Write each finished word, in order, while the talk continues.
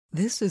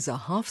This is a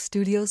Hoff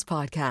Studios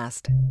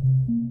podcast.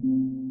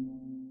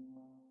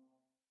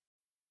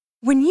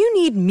 When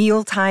you need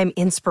mealtime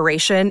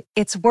inspiration,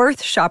 it's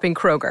worth shopping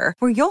Kroger,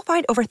 where you'll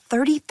find over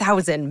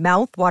 30,000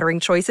 mouth-watering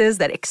choices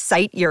that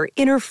excite your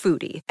inner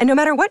foodie. And no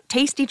matter what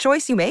tasty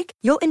choice you make,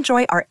 you'll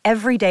enjoy our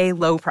everyday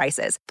low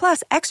prices,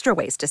 plus extra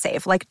ways to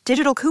save, like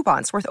digital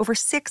coupons worth over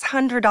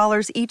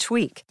 $600 each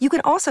week. You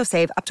can also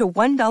save up to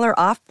 $1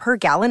 off per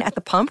gallon at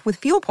the pump with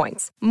fuel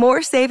points.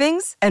 More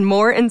savings and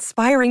more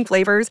inspiring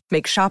flavors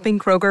make shopping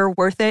Kroger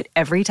worth it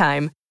every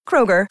time.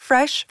 Kroger,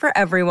 fresh for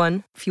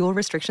everyone. Fuel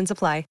restrictions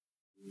apply.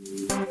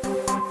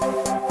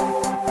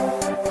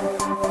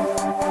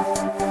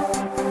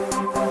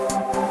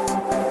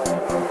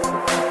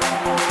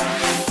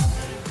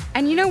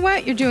 And you know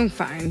what? You're doing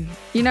fine.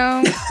 You know,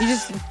 you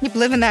just keep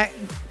living that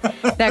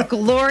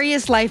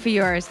glorious life of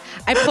yours.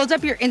 I pulled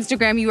up your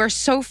Instagram. You are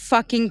so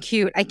fucking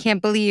cute. I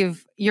can't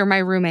believe you're my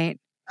roommate.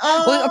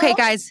 Oh. Well, okay,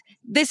 guys,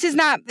 this is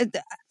not,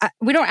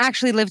 we don't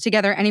actually live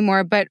together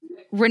anymore, but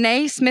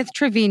Renae Smith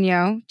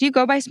Treviño. Do you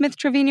go by Smith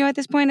Treviño at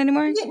this point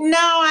anymore? No,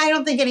 I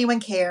don't think anyone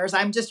cares.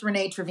 I'm just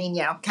Renae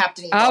Treviño,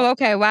 Captain Evil. Oh,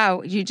 okay. Wow.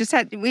 We just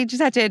had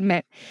to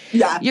admit.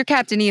 Yeah. Your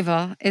Captain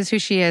Evil is who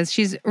she is.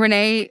 She's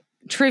Renae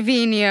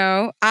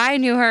Treviño. I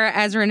knew her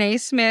as Renae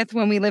Smith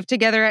when we lived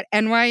together at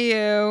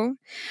NYU.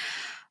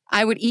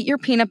 I would eat your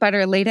peanut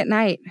butter late at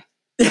night.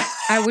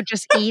 I would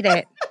just eat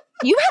it.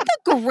 You had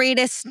the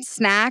greatest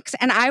snacks,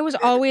 and I was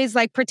always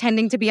like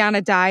pretending to be on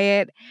a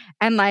diet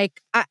and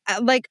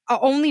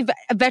only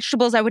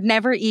vegetables I would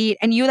never eat.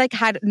 And you like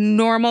had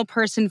normal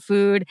person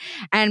food.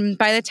 And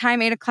by the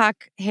time 8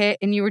 o'clock hit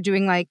and you were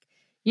doing like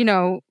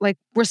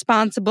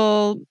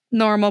responsible,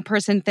 normal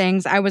person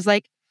things, I was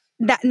like,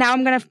 that now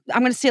I'm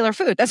gonna steal her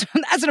food. That's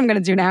what I'm gonna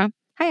do now.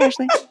 Hi,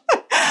 Ashley.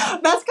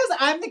 That's because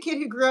I'm the kid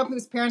who grew up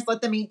whose parents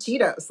let them eat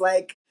Cheetos.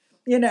 Like,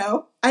 you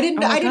know, I didn't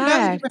know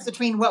the difference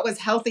between what was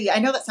healthy. I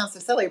know that sounds so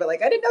silly, but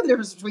like I didn't know the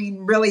difference between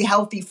really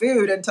healthy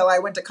food until I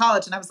went to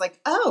college, and I was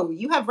like, oh,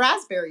 you have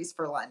raspberries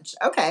for lunch.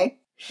 Okay.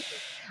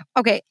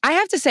 Okay, I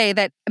have to say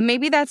that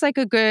maybe that's like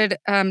a good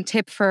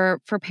tip for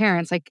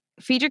parents. Like,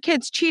 feed your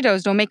kids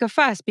Cheetos, don't make a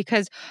fuss,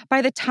 because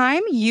by the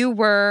time you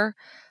were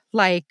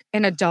like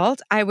an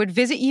adult, I would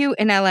visit you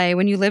in LA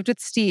when you lived with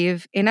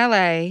Steve in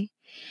LA,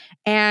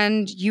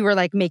 and you were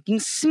like making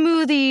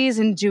smoothies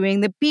and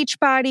doing the beach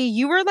body.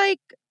 You were like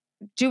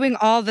doing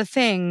all the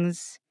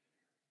things.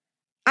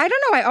 I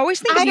don't know. I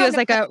always think of you as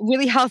like a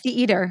really healthy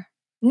eater.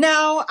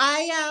 No,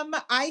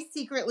 I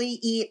secretly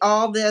eat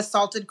all the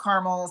salted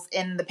caramels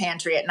in the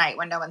pantry at night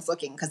when no one's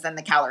looking, because then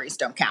the calories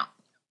don't count.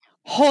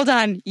 Hold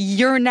on.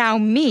 You're now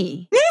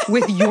me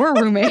with your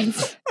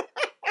roommates.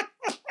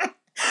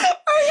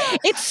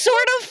 It's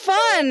sort of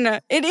fun.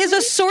 It is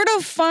a sort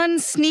of fun,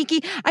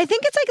 sneaky. I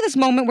think it's like this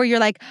moment where you're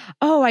like,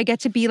 oh, I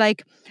get to be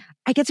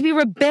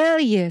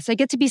rebellious. I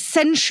get to be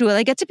sensual.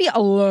 I get to be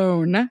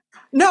alone.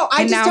 No,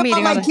 I just don't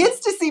want my kids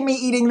to see me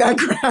eating that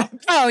crap.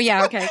 Oh,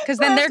 yeah, okay. Because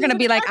then they're going to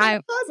be like,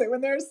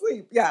 when they're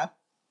asleep. Yeah.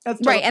 That's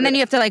right. And then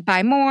you have to like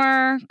buy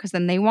more because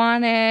then they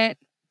want it.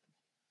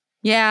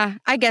 Yeah,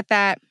 I get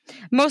that.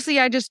 Mostly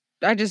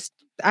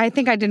I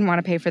think I didn't want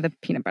to pay for the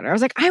peanut butter. I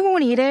was like, I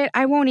won't eat it.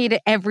 I won't eat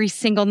it every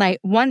single night.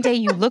 One day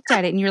you looked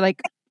at it and you're like,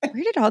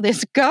 where did all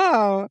this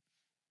go?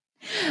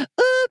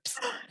 Oops.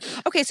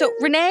 Okay, so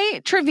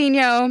Renae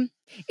Treviño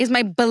is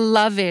my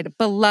beloved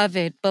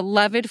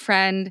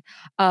friend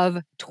of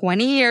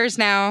 20 years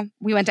now.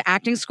 We went to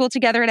acting school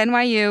together at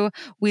NYU.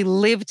 We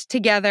lived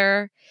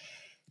together.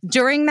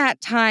 During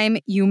that time,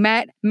 you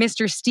met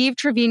Mr. Steve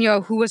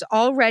Treviño, who was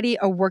already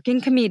a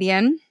working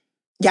comedian.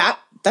 Yeah,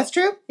 that's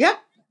true. Yeah.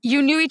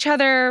 You knew each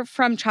other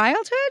from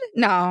childhood?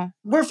 No.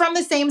 We're from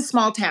the same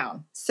small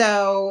town.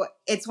 So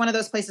it's one of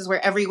those places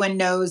where everyone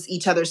knows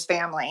each other's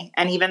family.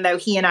 And even though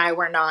he and I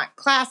were not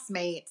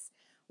classmates,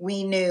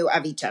 we knew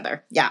of each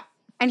other. Yeah.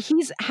 And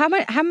he's, how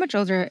much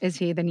older is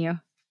he than you?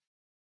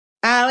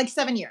 Like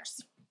 7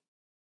 years.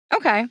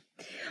 Okay.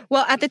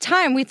 Well, at the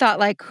time we thought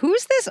like,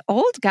 who's this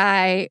old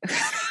guy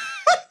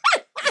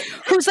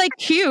who's like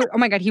cute? Oh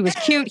my God, he was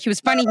cute. He was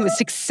funny. He was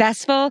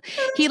successful.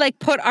 He like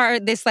put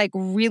this like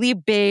really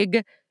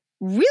big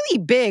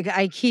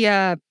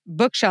IKEA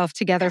bookshelf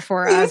together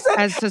for us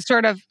as a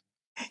sort of.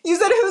 You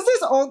said, who's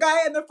this old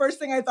guy? And the first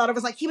thing I thought of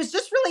was like, he was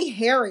just really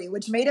hairy,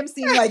 which made him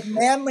seem like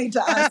manly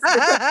to us.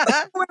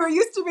 We were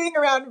used to being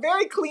around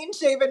very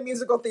clean-shaven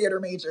musical theater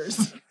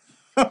majors.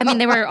 I mean,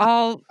 they were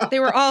all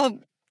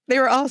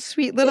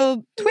sweet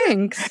little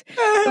twinks.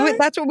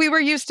 That's what we were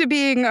used to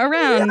being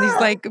around, these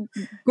like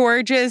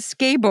gorgeous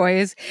gay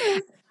boys.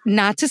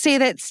 Not to say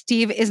that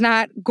Steve is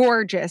not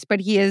gorgeous, but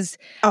he is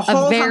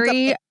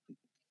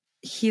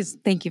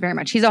thank you very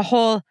much. He's a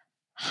whole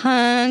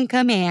hunk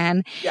of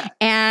man. Yeah.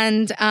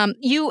 And so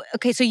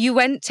you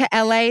went to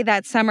LA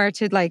that summer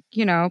to like,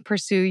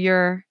 pursue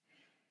your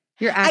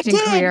acting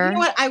career. You know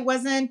what? I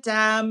wasn't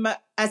a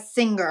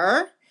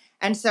singer.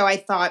 And so I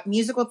thought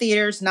musical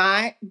theater's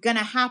not going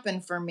to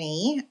happen for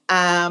me.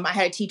 I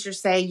had a teacher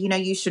say,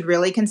 you should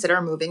really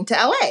consider moving to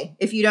LA.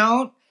 If you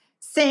don't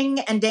sing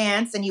and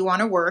dance and you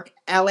want to work,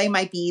 LA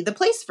might be the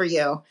place for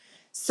you.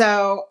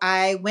 So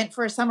I went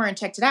for a summer and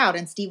checked it out,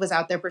 and Steve was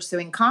out there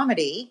pursuing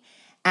comedy.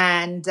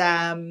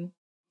 And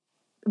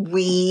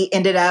we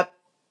ended up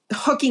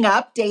hooking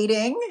up,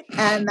 dating,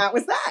 and that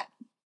was that.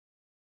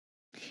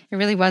 It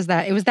really was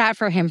that. It was that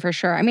for him for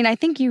sure. I mean, I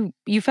think you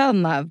fell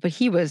in love, but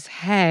he was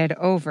head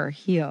over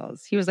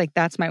heels. He was like,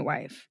 that's my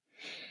wife.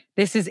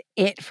 This is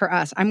it for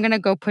us. I'm going to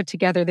go put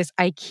together this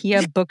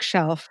IKEA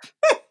bookshelf.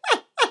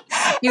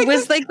 It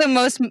was like the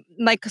most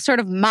like sort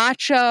of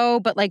macho,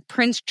 but like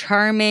Prince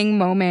Charming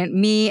moment.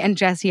 Me and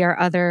Jessie, our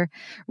other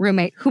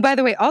roommate, who by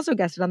the way also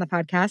guested on the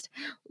podcast,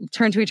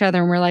 turned to each other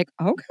and we're like,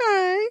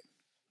 okay.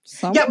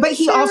 Yeah, but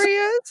he serious? also,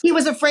 he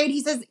was afraid.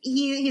 He says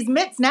he's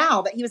admits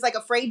now that he was like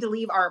afraid to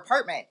leave our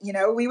apartment. You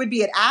know, we would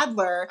be at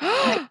Adler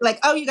and like,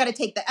 oh, you got to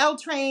take the L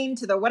train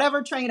to the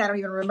whatever train. I don't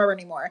even remember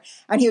anymore.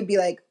 And he would be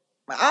like,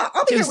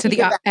 I'll be It here was to when you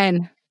the get back.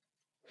 N.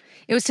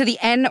 It was to the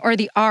N or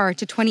the R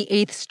to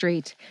 28th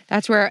Street.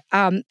 That's where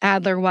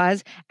Adler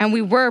was. And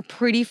we were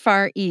pretty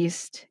far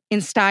east in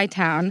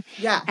Stuytown.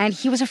 Yeah. And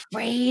he was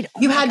afraid.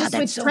 Oh You my had God, to switch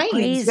that's so trains.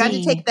 crazy. You had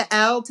to take the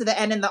L to the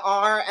N and the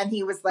R. And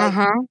he was like,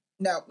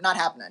 no, not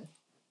happening.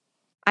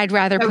 I'd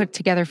rather put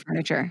together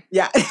furniture.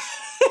 Yeah.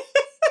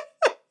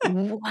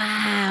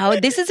 Wow.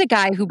 This is a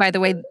guy who, by the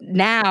way,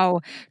 now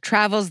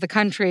travels the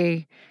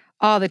country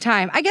all the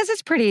time. I guess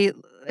it's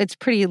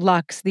pretty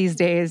luxe these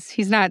days.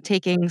 He's not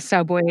taking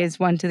subways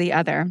one to the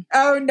other.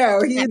 Oh,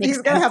 no. He's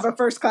going to have a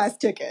first class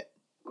ticket.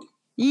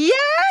 Yes,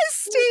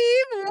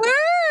 Steve,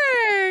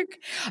 work.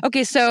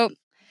 Okay, so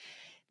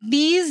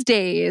these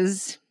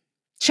days,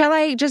 shall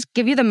I just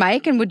give you the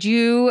mic and would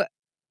you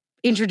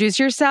introduce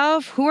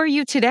yourself? Who are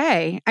you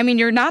today? I mean,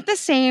 you're not the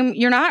same.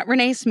 You're not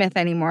Renae Smith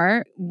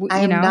anymore.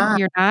 I am not.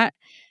 You're not.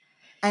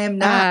 I am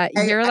not.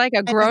 You're like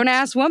a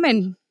grown-ass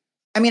woman.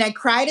 I mean, I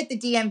cried at the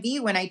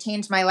DMV when I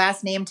changed my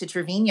last name to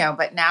Treviño,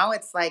 but now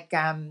it's like,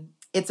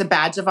 it's a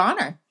badge of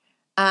honor.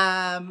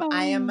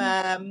 I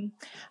am,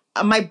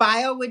 my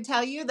bio would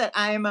tell you that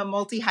I am a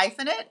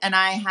multi-hyphenate and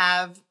I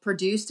have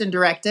produced and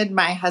directed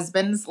my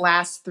husband's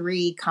last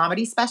 3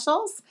 comedy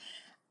specials.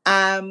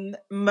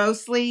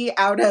 Mostly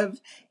out of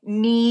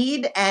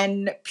need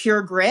and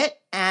pure grit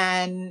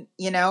and,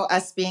 you know,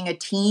 us being a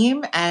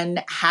team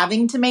and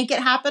having to make it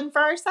happen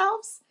for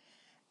ourselves.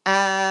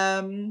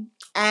 And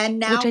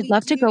now which I'd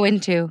love to go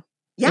into.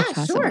 Yeah,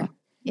 sure.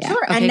 Yeah.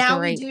 Sure. Okay, and now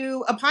great. we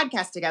do a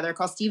podcast together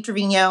called Steve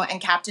Treviño and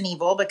Captain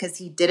Evil because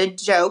he did a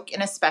joke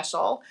in a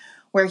special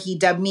where he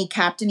dubbed me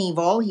Captain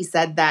Evil. He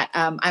said that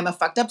I'm a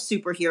fucked up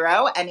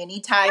superhero and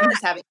anytime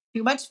he's having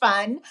too much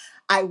fun,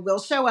 I will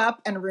show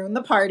up and ruin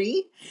the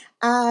party.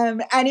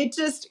 And it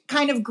just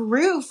kind of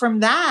grew from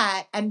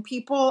that. And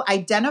people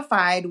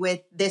identified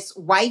with this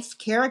wife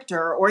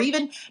character or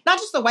even not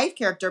just the wife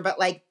character, but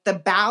like the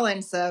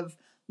balance of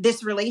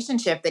this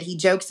relationship that he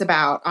jokes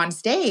about on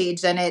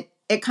stage. And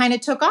it kind of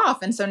took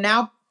off. And so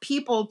now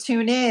people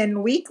tune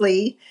in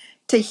weekly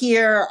to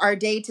hear our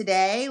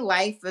day-to-day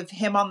life of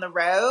him on the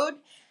road,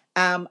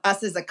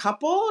 us as a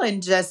couple,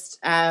 and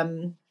just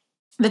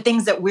the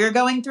things that we're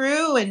going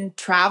through and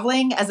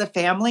traveling as a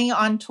family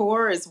on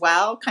tour as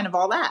well, kind of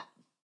all that.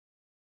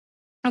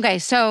 Okay,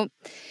 so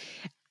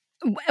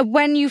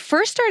when you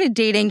first started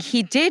dating,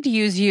 he did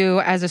use you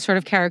as a sort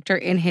of character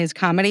in his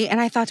comedy. And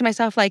I thought to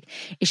myself, like,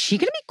 is she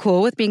going to be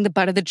cool with being the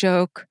butt of the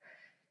joke?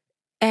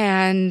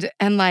 And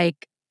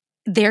like,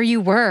 there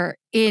you were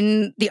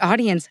in the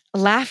audience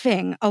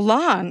laughing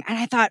along. And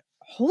I thought,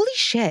 holy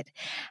shit,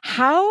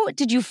 how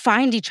did you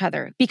find each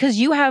other? Because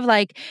you have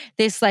like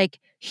this like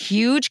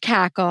huge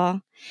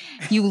cackle.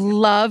 You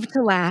love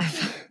to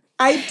laugh.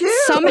 I do.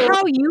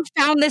 Somehow you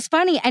found this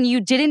funny and you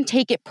didn't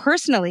take it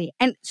personally.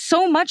 And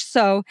so much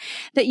so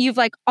that you've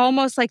like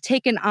almost like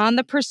taken on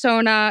the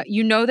persona.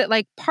 You know that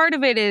like part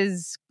of it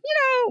is, you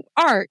know,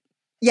 art.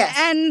 Yes.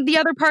 And the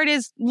other part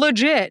is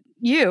legit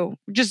you,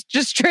 just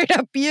straight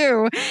up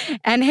you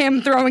and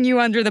him throwing you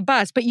under the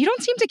bus. But you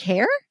don't seem to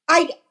care.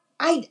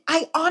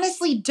 I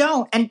honestly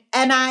don't. And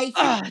I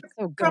think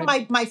so from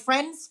my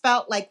friends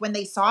felt like when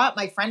they saw it,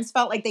 my friends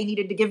felt like they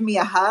needed to give me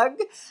a hug.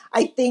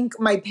 I think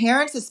my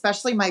parents,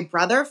 especially my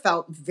brother,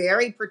 felt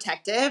very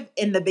protective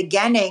in the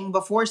beginning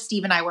before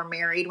Steve and I were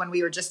married. When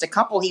we were just a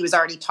couple, he was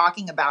already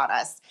talking about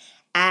us.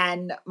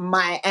 And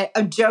my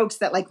jokes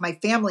that like my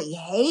family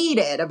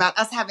hated about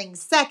us having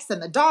sex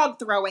and the dog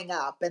throwing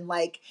up and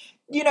like,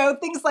 you know,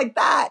 things like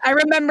that. I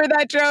remember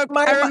that joke.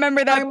 I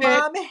remember that My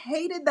mom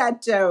hated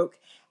that joke.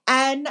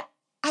 And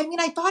I mean,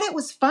 I thought it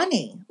was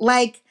funny.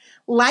 Like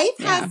life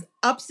has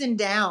ups and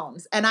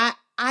downs. And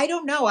I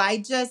don't know.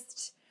 I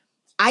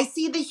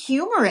see the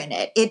humor in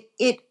it.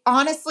 It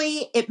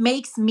honestly, it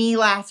makes me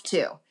laugh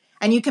too.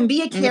 And you can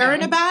be a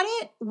Karen about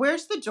it.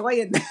 Where's the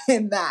joy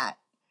in that?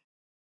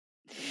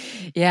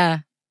 Yeah.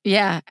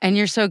 Yeah. And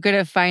you're so good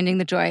at finding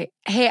the joy.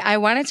 Hey, I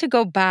wanted to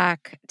go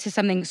back to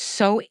something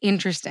so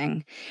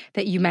interesting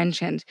that you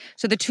mentioned.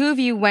 So the two of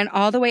you went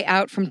all the way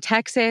out from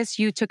Texas.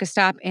 You took a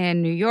stop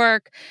in New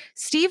York.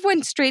 Steve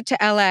went straight to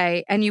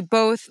LA and you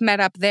both met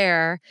up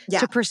there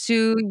to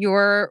pursue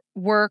your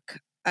work.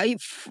 You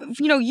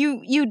know,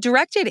 you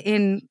directed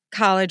in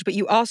college, but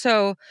you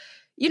also,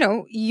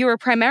 you were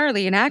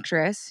primarily an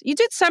actress. You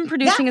did some Yeah.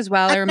 producing as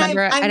well. I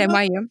remember at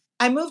NYU.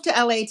 I moved to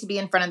LA to be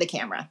in front of the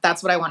camera.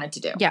 That's what I wanted to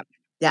do. Yeah.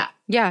 Yeah.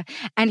 Yeah.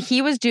 And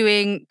he was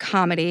doing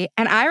comedy.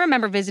 And I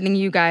remember visiting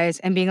you guys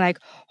and being like,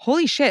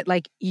 holy shit,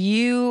 like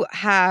you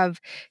have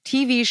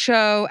TV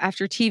show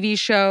after TV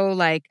show,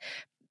 like,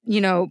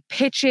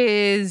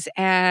 pitches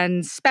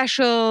and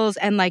specials,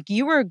 and like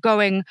you were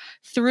going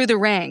through the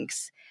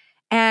ranks.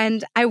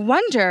 And I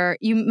wonder,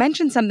 you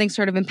mentioned something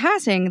sort of in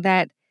passing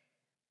that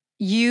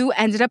you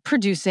ended up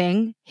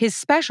producing his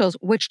specials,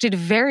 which did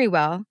very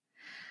well.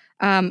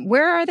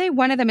 Where are they?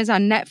 One of them is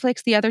on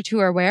Netflix. The other two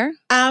are where?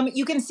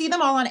 You can see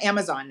them all on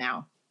Amazon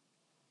now.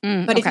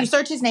 But Okay. if you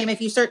search his name,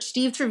 if you search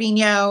Steve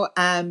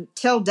Treviño,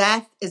 Till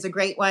Death is a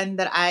great one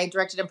that I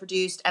directed and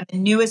produced. And the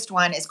newest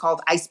one is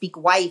called I Speak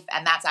Wife.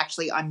 And that's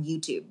actually on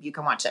YouTube. You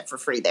can watch it for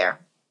free there.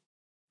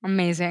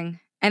 Amazing.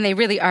 And they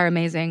really are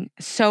amazing.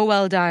 So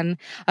well done.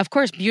 Of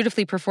course,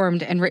 beautifully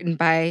performed and written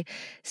by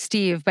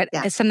Steve. But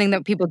Yeah. something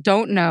that people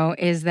don't know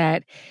is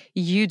that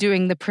you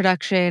doing the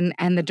production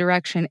and the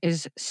direction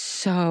is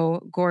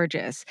so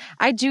gorgeous.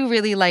 I do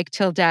really like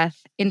Till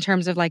Death in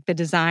terms of like the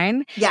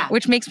design,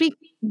 which makes me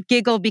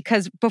giggle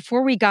because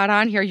before we got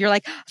on here, you're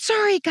like,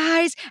 sorry,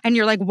 guys. And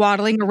you're like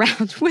waddling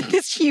around with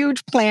this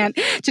huge plant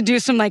to do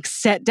some like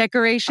set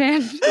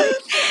decoration.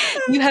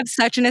 You have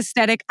such an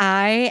aesthetic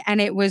eye,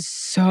 and it was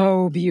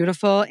so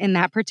beautiful in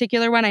that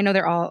particular one. I know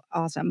they're all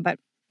awesome, but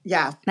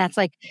that's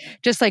like,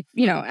 just like,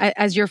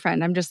 as your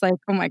friend, I'm just like,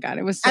 oh my God,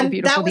 it was so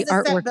beautiful. The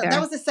artwork there.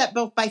 That was a set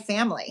built by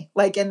family,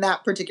 like in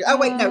that particular,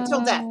 no,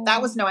 Till Death.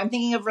 I'm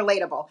thinking of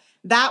Relatable.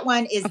 That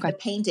one is the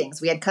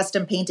paintings. We had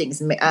custom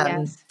paintings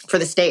for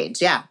the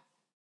stage. Yeah.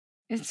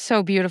 It's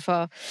so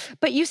beautiful.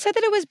 But you said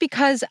that it was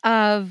because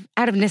out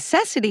of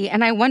necessity.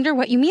 And I wonder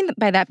what you mean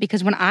by that,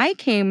 because when I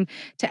came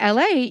to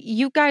LA,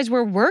 you guys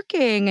were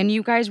working and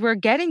you guys were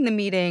getting the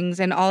meetings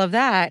and all of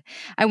that.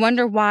 I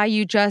wonder why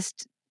you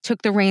just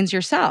took the reins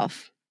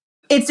yourself.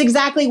 It's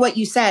exactly what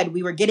you said.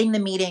 We were getting the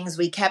meetings,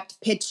 we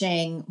kept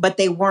pitching, but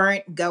they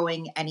weren't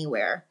going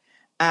anywhere.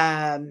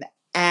 And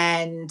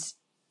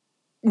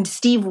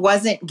Steve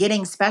wasn't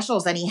getting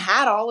specials, and he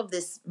had all of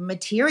this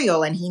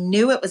material and he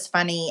knew it was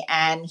funny,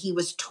 and he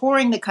was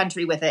touring the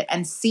country with it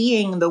and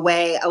seeing the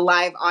way a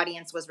live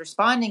audience was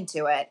responding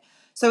to it.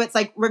 So it's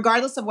like,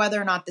 regardless of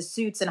whether or not the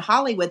suits in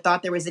Hollywood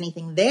thought there was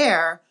anything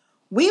there,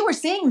 we were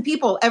seeing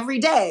people every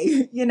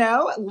day,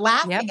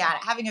 laughing at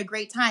it, having a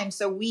great time.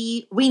 So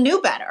we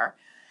knew better,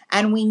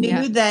 and we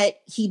knew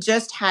that he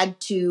just had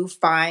to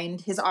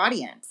find his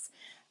audience.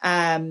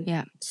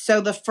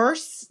 So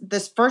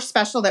this first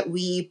special that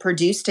we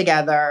produced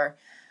together,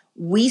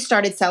 we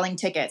started selling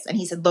tickets, and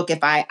he said, look, if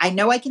I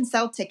know I can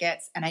sell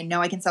tickets, and I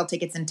know I can sell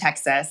tickets in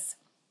Texas,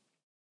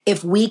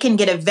 if we can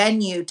get a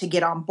venue to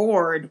get on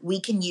board, we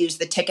can use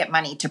the ticket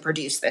money to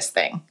produce this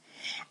thing.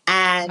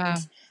 And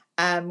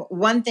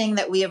one thing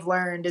that we have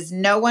learned is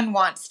no one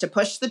wants to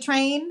push the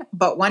train,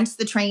 but once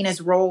the train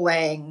is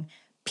rolling,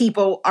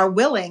 people are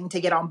willing to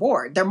get on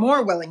board. They're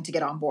more willing to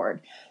get on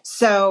board.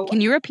 So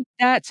can you repeat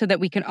that so that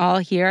we can all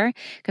hear?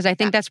 Because I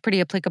think that's pretty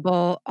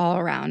applicable all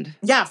around.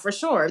 Yeah, for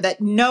sure. That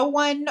no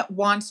one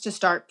wants to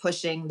start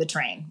pushing the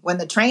train. When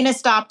the train is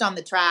stopped on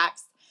the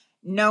tracks,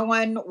 no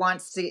one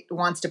wants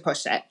to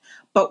push it.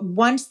 But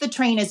once the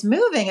train is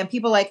moving and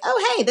people are like,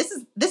 oh, hey,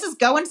 this is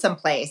going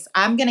someplace,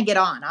 I'm going to get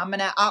on.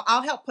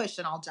 I'll help push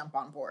and I'll jump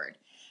on board.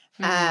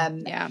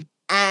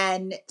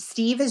 And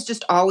Steve has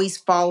just always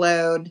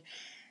followed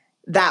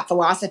that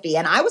philosophy.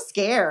 And I was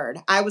scared.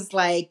 I was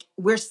like,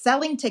 we're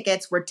selling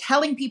tickets. We're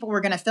telling people we're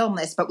going to film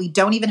this, but we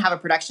don't even have a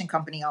production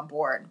company on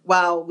board.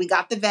 Well, we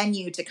got the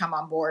venue to come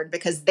on board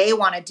because they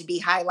wanted to be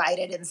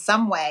highlighted in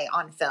some way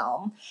on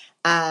film.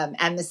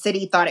 And the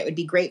city thought it would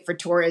be great for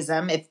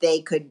tourism if they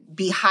could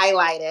be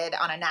highlighted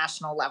on a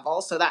national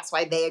level. So that's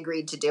why they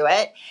agreed to do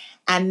it.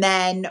 And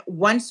then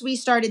once we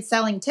started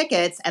selling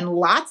tickets, and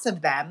lots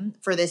of them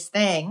for this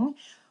thing,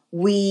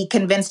 we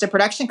convinced a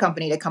production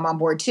company to come on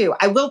board too.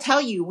 I will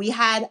tell you, we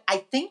had,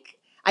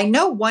 I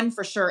know one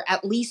for sure,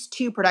 at least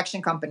 2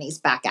 production companies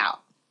back out.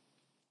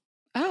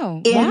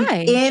 Oh,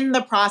 why? In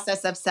the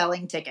process of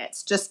selling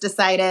tickets, just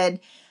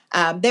decided,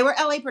 they were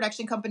LA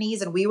production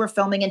companies, and we were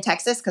filming in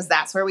Texas because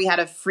that's where we had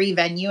a free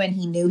venue, and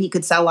he knew he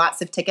could sell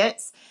lots of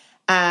tickets.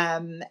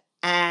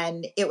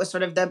 And it was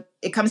sort of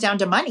it comes down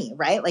to money,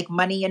 right? Like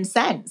money and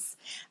cents.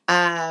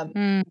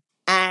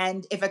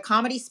 And if a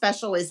comedy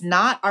special is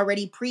not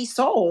already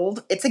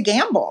pre-sold, it's a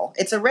gamble.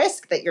 It's a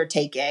risk that you're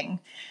taking.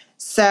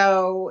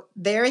 So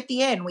there at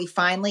the end, we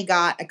finally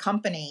got a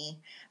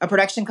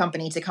production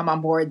company to come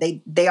on board.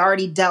 They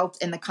already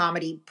dealt in the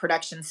comedy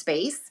production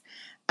space.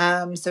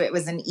 So it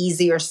was an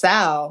easier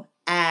sell,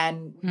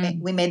 and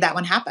we made that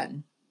one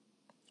happen.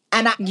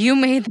 And you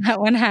made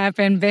that one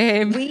happen,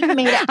 babe. We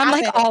made it happen. I'm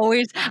like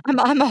always,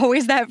 I'm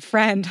always that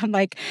friend. I'm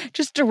like,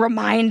 just a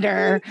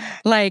reminder.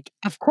 Like,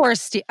 of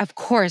course.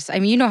 I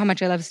mean, you know how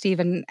much I love Steve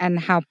and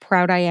how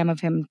proud I am of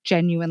him.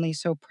 Genuinely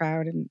so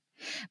proud and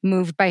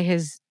moved by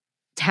his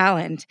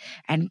talent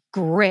and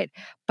grit.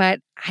 But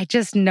I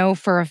just know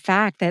for a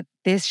fact that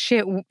this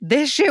shit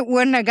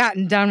wouldn't have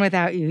gotten done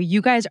without you.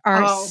 You guys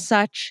are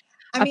such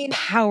a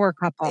power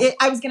couple.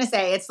 I was going to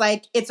say, it's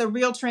like, it's a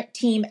real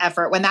team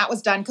effort when that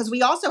was done, because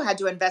we also had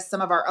to invest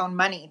some of our own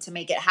money to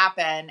make it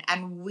happen.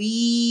 And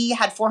we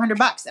had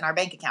 $400 in our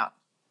bank account.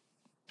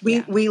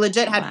 We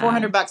legit had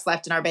 $400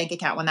 left in our bank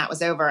account when that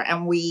was over.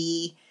 And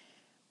we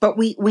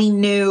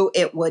knew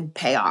it would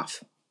pay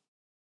off.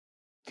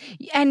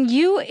 And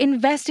you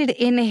invested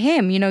in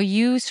him. You know,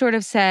 you sort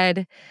of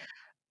said,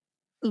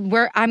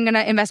 I'm going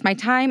to invest my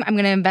time. I'm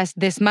going to invest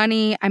this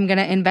money. I'm going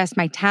to invest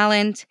my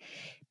talent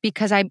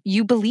because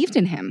you believed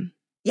in him.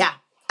 Yeah.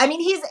 I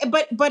mean,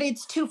 but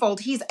it's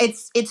twofold.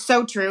 It's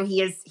so true.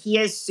 He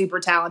is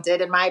super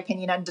talented, in my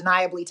opinion,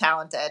 undeniably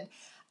talented.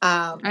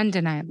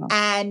 Undeniable.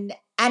 And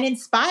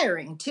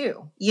inspiring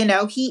too. You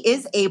know, he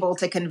is able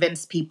to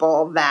convince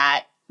people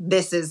that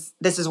this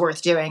is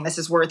worth doing. This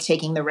is worth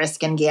taking the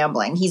risk and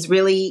gambling. He's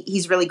really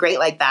great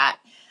like that.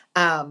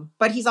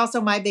 But he's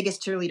also my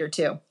biggest cheerleader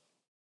too.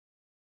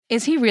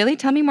 Is he really?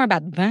 Tell me more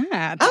about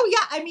that. Oh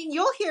yeah. I mean,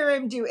 you'll hear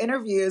him do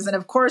interviews. And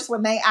of course,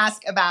 when they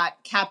ask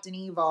about Captain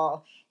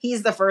Evil,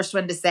 he's the first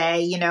one to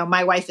say, you know,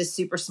 my wife is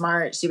super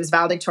smart. She was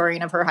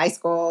valedictorian of her high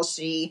school.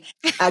 She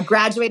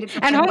graduated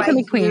from and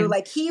homecoming queen.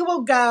 Like, he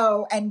will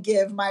go and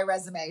give my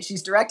resume.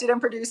 She's directed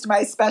and produced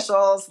my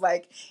specials.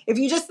 Like, if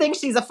you just think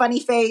she's a funny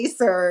face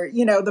or,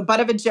 you know, the butt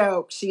of a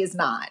joke, she is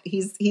not.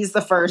 He's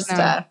the first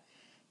to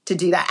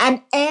do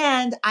that.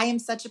 And I am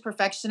such a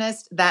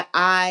perfectionist that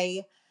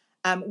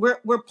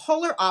we're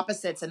polar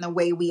opposites in the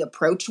way we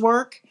approach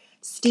work.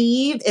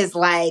 Steve is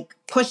like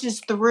pushes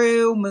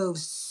through,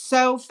 moves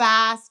so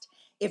fast.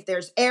 If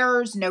there's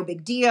errors, no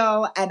big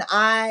deal. And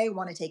I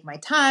want to take my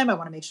time. I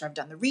want to make sure I've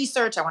done the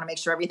research. I want to make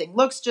sure everything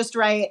looks just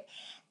right.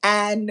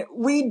 And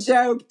we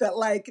joke that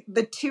like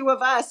the two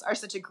of us are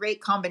such a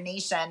great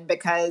combination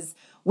because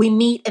we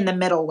meet in the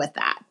middle with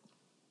that.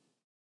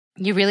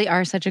 You really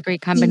are such a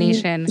great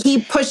combination.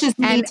 He pushes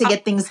me to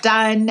get things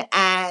done,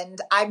 and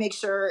I make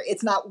sure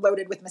it's not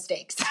loaded with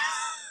mistakes.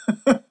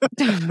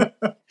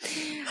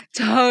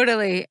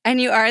 Totally.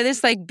 And you are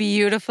this like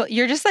beautiful,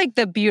 you're just like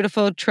the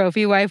beautiful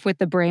trophy wife with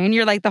the brain.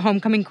 You're like the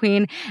homecoming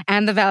queen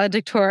and the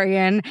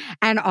valedictorian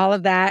and all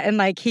of that. And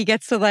like, he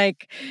gets to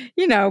like,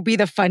 you know, be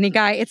the funny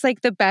guy. It's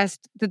like the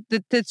best.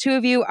 The two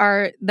of you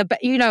are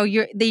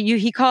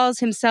he calls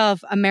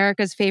himself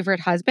America's favorite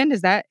husband.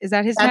 Is that his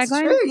tagline? That's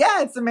true.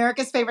 Yeah. It's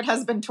America's favorite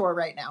husband tour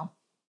right now.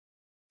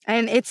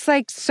 And it's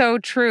like so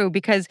true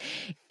because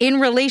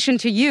in relation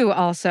to you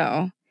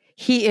also,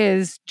 he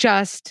is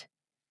just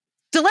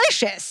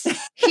delicious.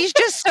 He's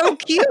just so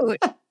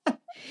cute.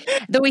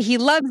 The way he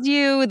loves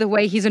you, the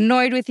way he's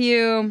annoyed with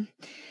you.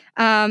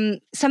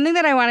 Something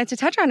that I wanted to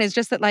touch on is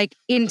just that like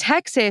in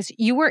Texas,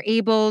 you were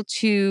able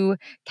to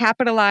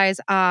capitalize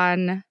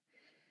on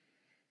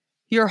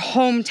your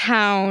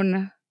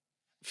hometown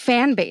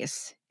fan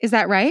base. Is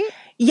that right?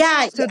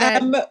 Yeah, so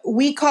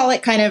we call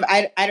it kind of,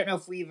 I don't know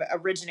if we've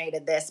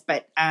originated this,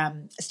 but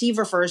Steve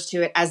refers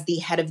to it as the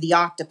head of the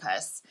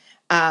octopus.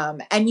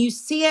 And you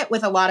see it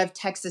with a lot of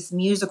Texas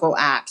musical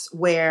acts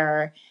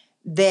where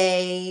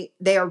they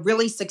are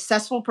really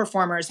successful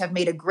performers, have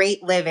made a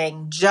great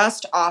living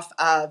just off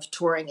of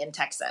touring in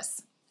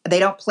Texas. They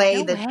don't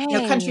play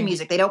country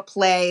music. They don't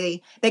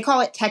play, they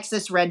call it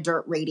Texas Red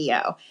Dirt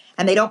Radio.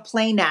 And they don't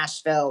play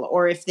Nashville.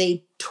 Or if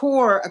they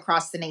tour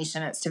across the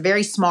nation, it's to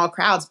very small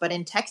crowds. But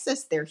in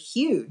Texas, they're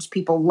huge.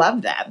 People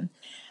love them.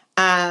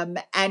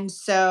 And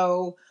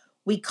so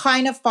we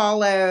kind of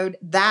followed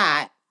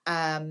that,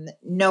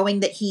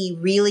 knowing that he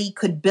really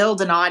could build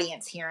an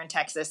audience here in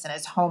Texas in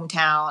his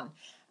hometown.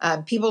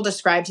 People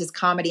described his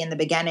comedy in the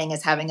beginning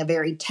as having a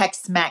very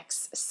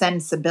Tex-Mex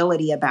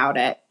sensibility about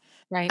it.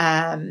 Right.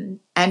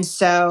 And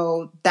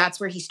so that's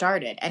where he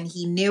started. And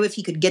he knew if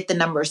he could get the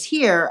numbers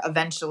here,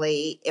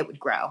 eventually it would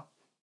grow.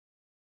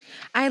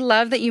 I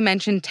love that you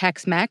mentioned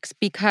Tex-Mex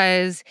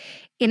because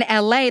in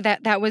LA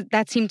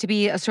that seemed to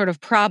be a sort of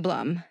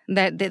problem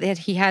that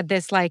he had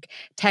this like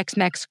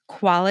Tex-Mex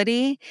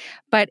quality,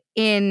 but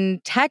in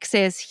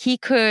Texas he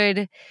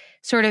could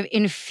sort of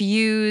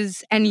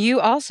infuse, and you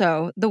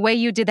also, the way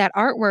you did that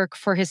artwork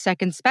for his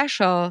second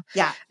special,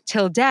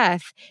 Till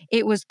Death,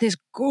 it was this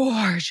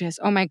gorgeous,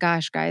 oh my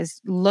gosh,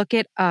 guys, look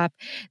it up,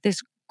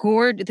 this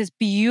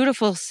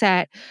beautiful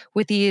set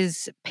with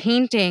these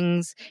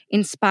paintings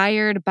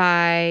inspired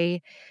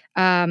by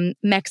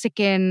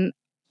Mexican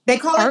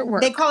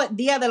artwork. They call it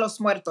Dia de los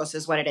Muertos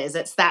is what it is.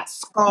 It's that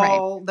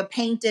skull, the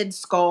painted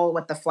skull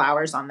with the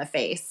flowers on the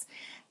face.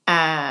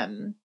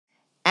 And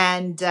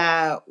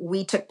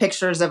we took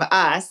pictures of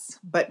us,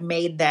 but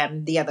made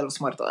them Dia de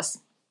los Muertos.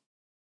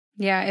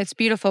 Yeah, it's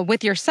beautiful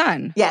with your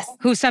son. Yes.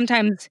 Who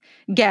sometimes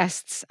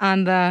guests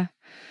on the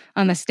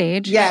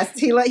stage. Yes,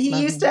 he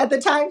used to, at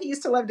the time, he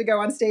used to love to go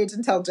on stage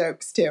and tell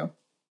jokes too.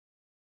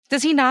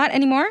 Does he not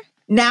anymore?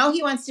 Now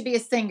he wants to be a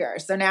singer.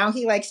 So now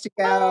he likes to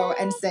go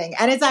and sing.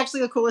 And it's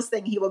actually the coolest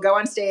thing. He will go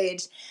on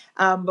stage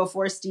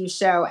before Steve's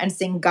show and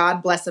sing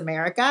God Bless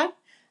America.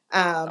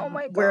 Oh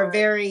my God. We're a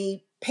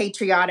very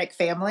patriotic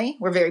family.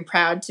 We're very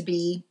proud to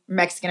be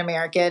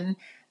Mexican-American,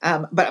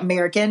 but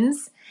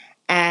Americans.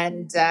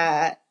 And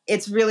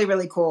it's really,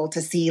 really cool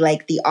to see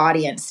like the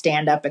audience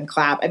stand up and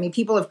clap. I mean,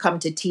 people have come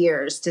to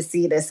tears to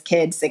see this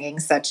kid singing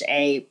such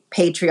a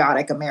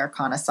patriotic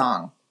Americana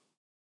song.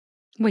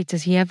 Wait,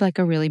 does he have like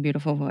a really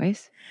beautiful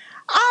voice?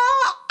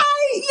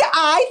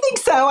 I think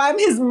so. I'm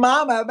his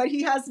mama, but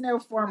he has no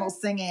formal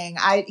singing.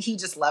 He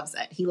just loves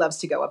it. He loves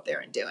to go up there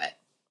and do it.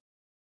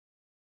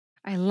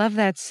 I love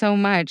that so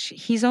much.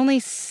 He's only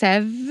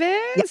 7,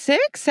 Yeah.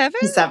 6, 7?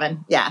 He's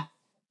 7. Yeah.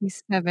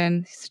 He's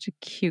 7. He's such a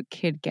cute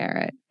kid,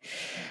 Garrett.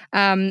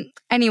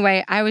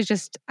 Anyway,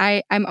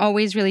 I'm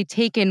always really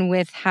taken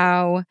with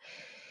how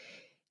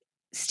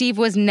Steve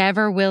was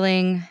never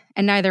willing,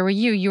 and neither were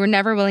you. You were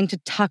never willing to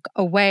tuck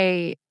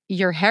away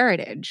your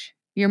heritage,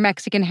 your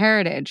Mexican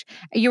heritage.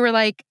 You were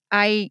like,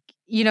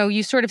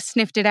 you sort of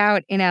sniffed it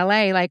out in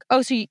LA, like,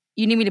 oh, so you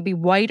need me to be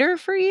whiter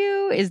for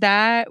you? Is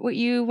that what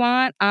you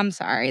want? I'm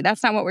sorry.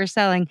 That's not what we're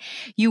selling.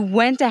 You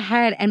went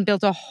ahead and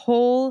built a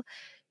whole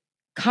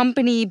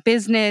company,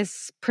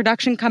 business,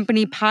 production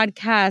company,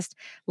 podcast,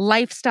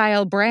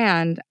 lifestyle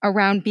brand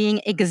around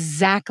being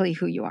exactly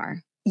who you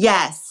are.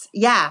 Yes.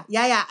 Yeah.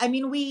 I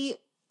mean,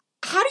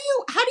 how do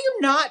you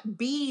not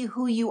be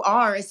who you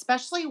are,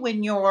 especially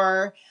when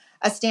you're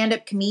a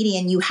stand-up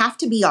comedian? You have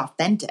to be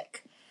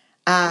authentic.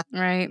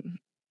 Right.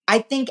 I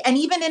think, and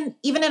even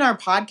in our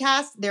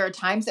podcast, there are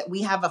times that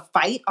we have a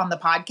fight on the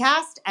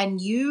podcast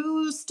and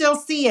you still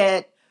see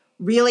it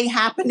really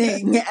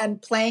happening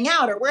and playing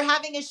out, or we're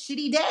having a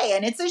shitty day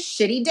and it's a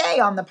shitty day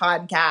on the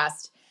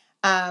podcast.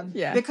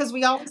 Because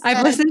we always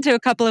I've listened to a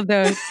couple of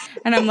those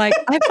and I'm like,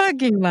 I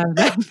fucking love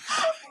them.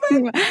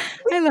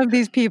 I love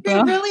these people.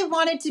 We really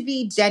wanted to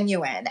be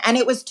genuine, and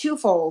it was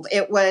twofold.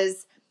 It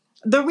was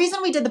the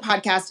reason we did the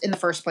podcast in the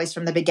first place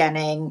from the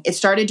beginning. It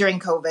started during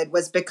COVID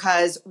was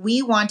because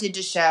we wanted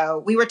to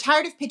show, we were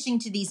tired of pitching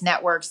to these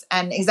networks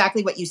and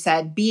exactly what you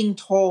said, being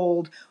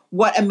told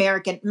what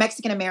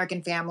Mexican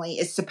American family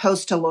is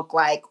supposed to look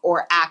like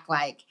or act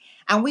like.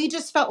 And we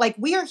just felt like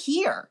we are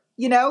here.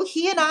 You know,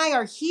 he and I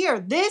are here.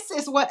 This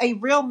is what a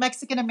real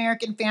Mexican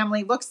American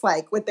family looks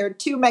like with their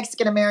 2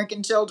 Mexican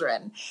American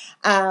children.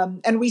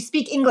 And we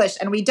speak English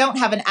and we don't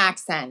have an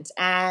accent.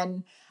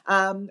 And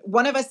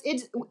one of us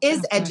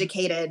is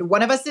educated.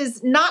 One of us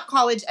is not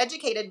college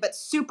educated, but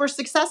super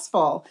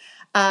successful.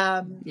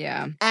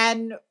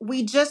 And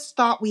we just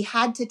thought we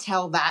had to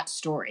tell that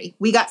story.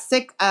 We got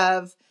sick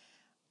of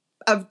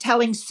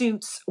telling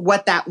Suits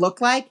what that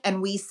looked like.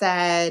 And we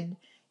said,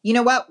 you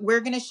know what?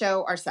 We're going to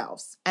show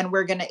ourselves and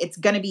it's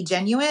going to be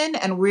genuine.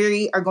 And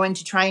we are going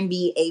to try and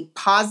be a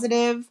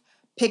positive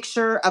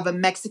picture of a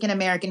Mexican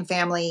American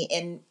family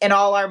in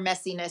all our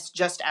messiness,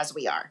 just as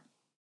we are.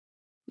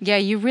 Yeah,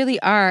 you really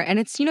are. And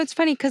it's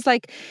funny because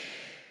like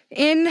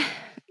in,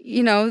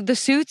 the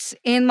Suits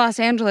in Los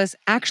Angeles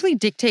actually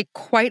dictate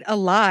quite a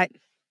lot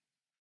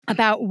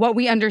about what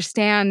we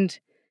understand,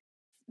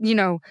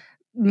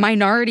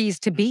 minorities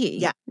to be.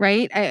 Yeah.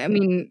 Right. I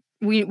mean,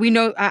 we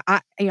know,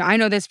 I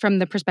know this from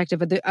the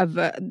perspective of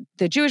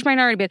the Jewish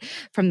minority, but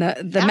from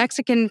the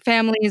Mexican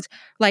families,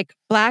 like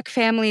Black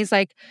families,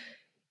 like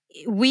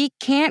we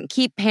can't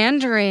keep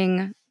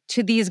pandering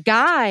to these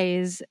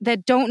guys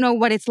that don't know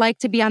what it's like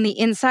to be on the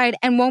inside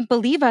and won't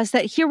believe us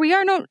that here we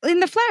are in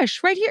the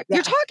flesh, right here. Yeah.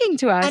 You're talking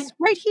to us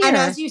right here. And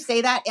as you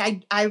say that,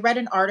 I read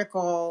an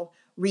article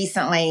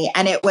recently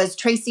and it was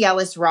Tracy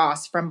Ellis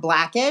Ross from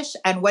Blackish.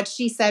 And what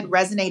she said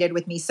resonated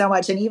with me so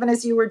much. And even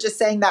as you were just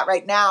saying that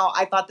right now,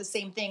 I thought the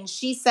same thing.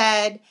 She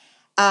said,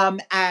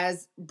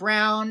 as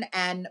brown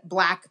and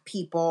Black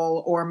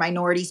people or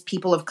minorities,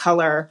 people of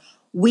color,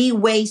 we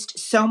waste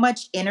so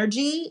much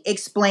energy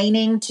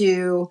explaining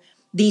to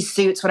these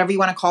Suits, whatever you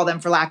want to call them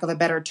for lack of a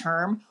better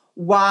term,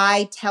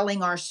 why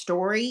telling our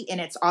story in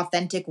its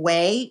authentic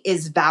way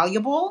is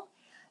valuable.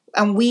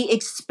 And we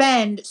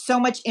expend so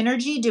much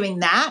energy doing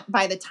that.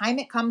 By the time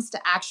it comes to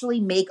actually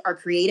make our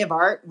creative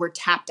art, we're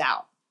tapped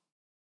out.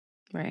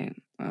 Right.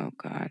 Oh,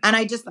 God. And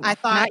I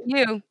thought... Not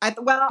you.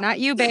 Not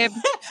you, babe.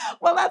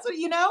 Well, that's what,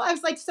 I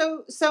was like,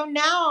 so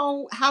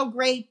now how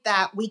great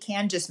that we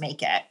can just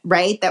make it,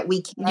 right? That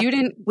we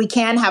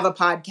can have a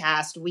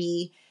podcast.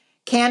 We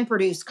can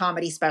produce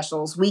comedy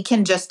specials. We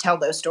can just tell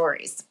those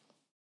stories.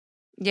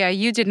 Yeah,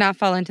 you did not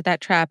fall into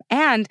that trap.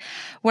 And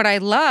what I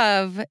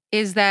love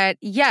is that,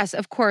 yes,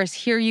 of course,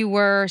 here you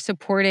were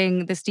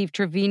supporting the Steve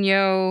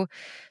Treviño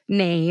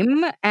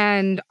name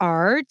and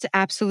art,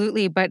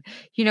 absolutely. But,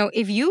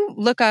 if you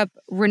look up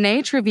Renae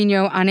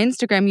Treviño on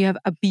Instagram, you have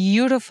a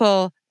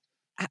beautiful,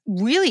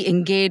 really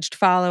engaged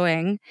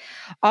following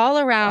all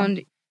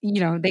around,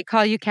 they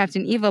call you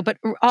Captain Evil, but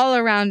all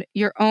around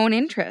your own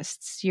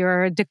interests,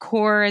 your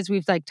decor, as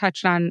we've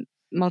touched on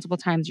multiple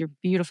times, your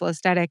beautiful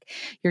aesthetic,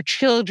 your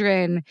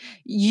children,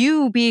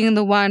 you being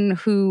the one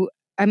who,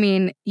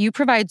 you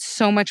provide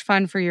so much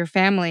fun for your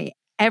family.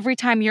 Every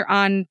time you're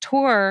on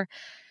tour,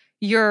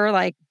 you're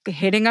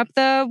hitting up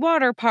the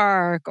water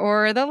park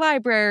or the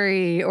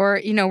library, or,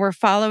 we're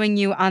following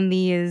you on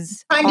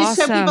these trying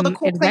awesome to show people the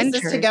cool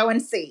adventures. places to go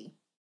and see.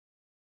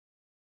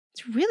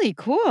 It's really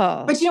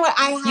cool. But you know what?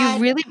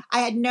 You I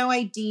had no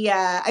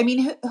idea. I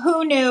mean,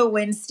 who knew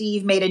when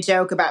Steve made a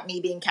joke about me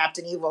being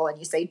Captain Evil and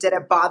you say, did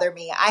it bother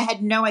me? I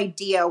had no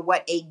idea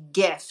what a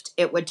gift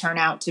it would turn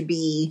out to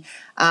be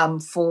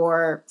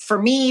for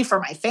me, for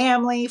my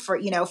family,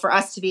 for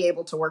us to be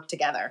able to work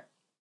together.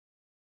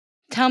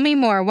 Tell me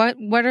more.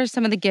 What are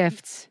some of the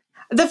gifts?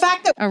 The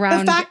fact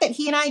that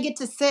he and I get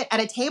to sit at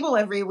a table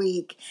every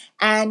week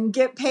and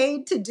get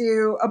paid to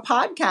do a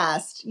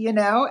podcast,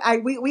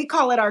 we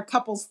call it our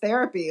couples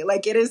therapy.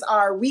 Like, it is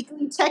our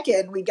weekly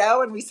check-in. We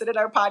go and we sit at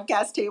our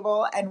podcast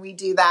table and we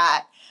do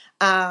that.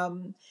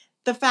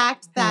 The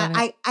fact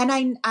that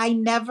I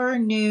never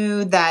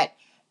knew that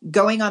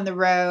going on the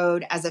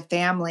road as a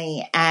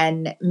family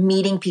and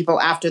meeting people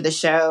after the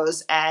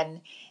shows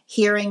and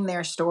hearing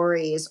their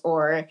stories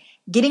or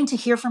getting to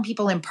hear from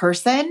people in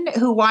person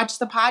who watch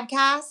the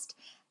podcast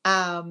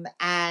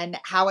and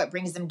how it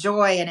brings them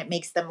joy and it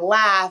makes them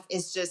laugh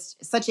is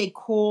just such a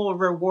cool,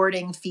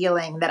 rewarding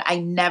feeling that I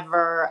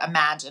never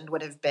imagined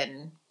would have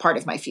been part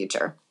of my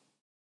future.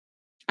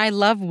 I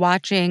love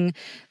watching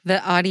the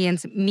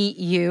audience meet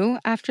you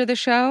after the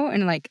show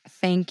and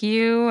thank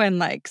you.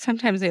 And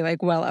sometimes they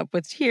well up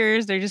with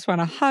tears. They just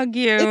want to hug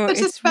you. It's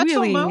such a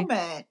special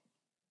moment.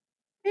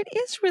 It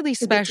is really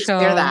special.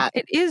 To share that.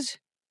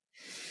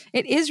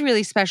 It is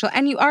really special.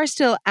 And you are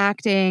still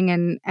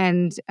acting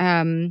and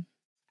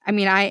I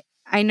mean,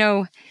 I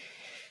know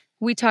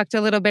we talked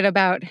a little bit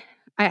about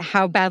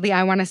how badly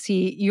I want to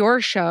see your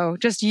show,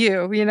 just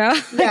you,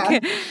 Yeah.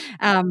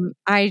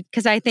 I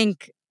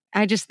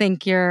just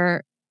think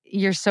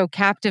you're so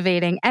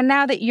captivating. And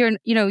now that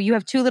you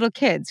have 2 little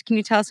kids, can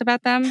you tell us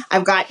about them?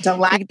 I've got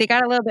Delilah. They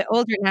got a little bit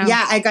older now.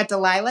 Yeah, I got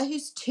Delilah,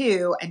 who's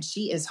 2, and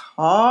she is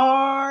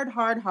hard.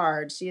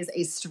 She is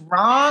a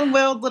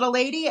strong-willed little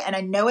lady, and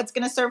I know it's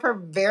going to serve her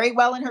very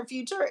well in her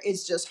future.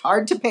 It's just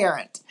hard to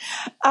parent.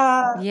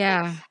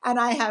 Yeah. And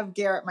I have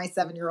Garrett, my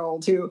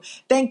 7-year-old, who,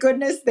 thank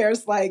goodness,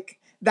 there's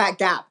that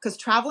gap, because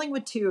traveling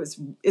with 2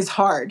 is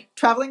hard.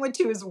 Traveling with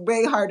 2 is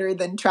way harder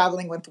than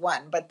traveling with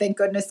 1. But thank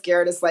goodness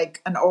Garrett is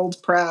an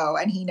old pro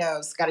and he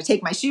knows, got to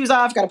take my shoes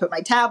off, got to put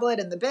my tablet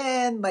in the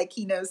bin.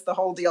 He knows the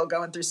whole deal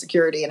going through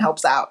security and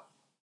helps out.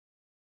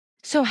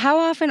 So how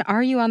often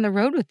are you on the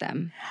road with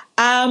them?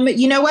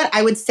 You know what?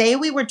 I would say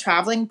we were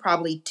traveling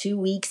probably 2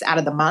 weeks out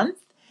of the month.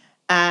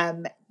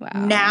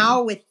 Wow.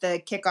 Now with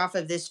the kickoff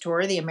of this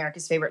tour, the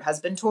America's Favorite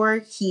Husband tour,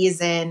 he is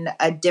in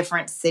a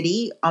different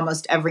city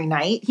almost every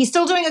night. He's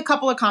still doing a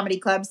couple of comedy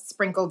clubs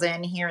sprinkled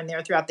in here and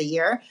there throughout the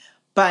year.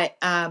 But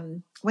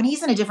when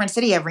he's in a different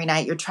city every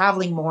night, you're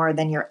traveling more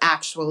than you're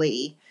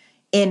actually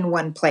in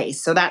one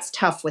place. So that's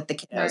tough with the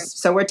kiddos. Right.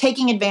 So we're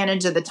taking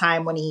advantage of the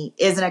time when he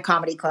is in a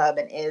comedy club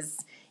and is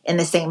in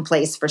the same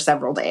place for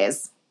several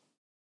days.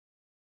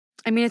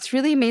 I mean, it's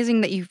really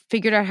amazing that you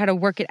figured out how to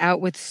work it out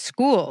with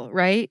school,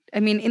 right? I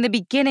mean, in the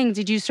beginning,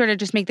 did you sort of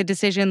just make the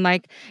decision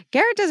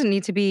Garrett doesn't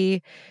need to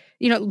be,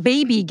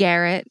 baby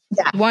Garrett,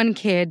 one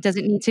kid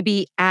doesn't need to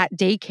be at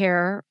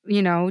daycare,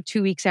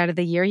 2 weeks out of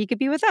the year. He could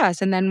be with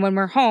us. And then when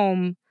we're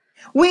home,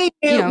 we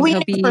knew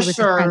for with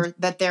sure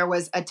that there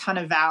was a ton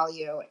of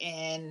value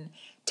in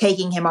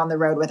taking him on the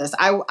road with us.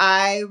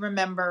 I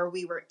remember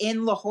we were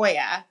in La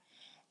Jolla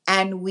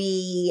and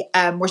we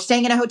were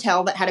staying in a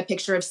hotel that had a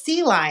picture of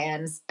sea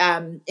lions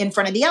in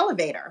front of the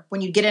elevator. When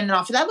you get in and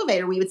off of the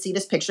elevator, we would see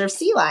this picture of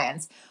sea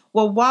lions.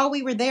 Well, while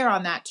we were there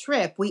on that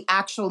trip, we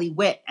actually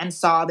went and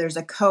saw there's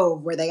a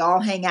cove where they all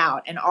hang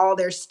out in all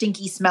their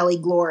stinky, smelly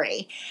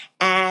glory.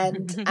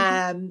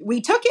 And we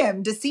took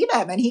him to see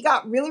them, and he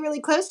got really, really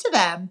close to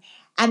them.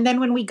 And then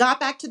when we got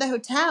back to the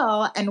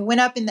hotel and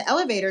went up in the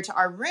elevator to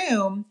our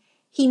room,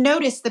 he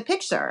noticed the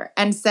picture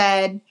and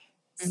said,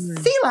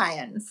 sea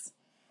lions.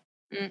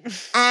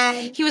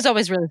 And he was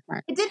always really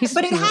smart. It didn't,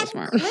 but it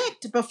hadn't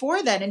clicked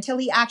before then until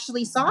he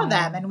actually saw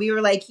them. And we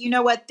were like, you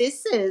know what,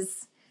 this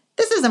is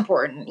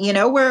important.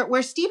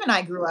 Where Steve and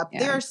I grew up,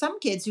 there are some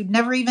kids who'd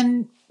never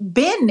even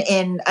been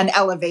in an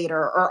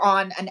elevator or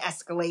on an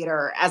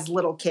escalator as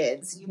little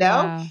kids,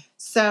 Wow.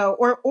 So,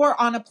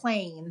 or on a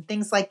plane,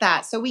 things like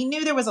that. So we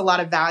knew there was a lot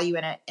of value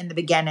in it in the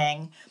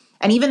beginning.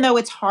 And even though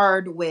it's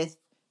hard with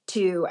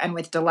 2 and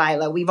with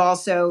Delilah, we've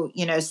also,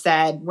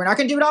 said we're not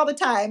going to do it all the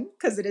time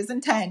because it is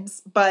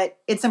intense, but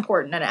it's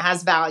important and it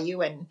has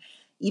value. And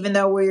even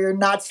though we're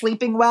not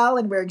sleeping well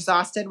and we're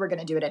exhausted, we're going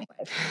to do it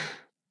anyway.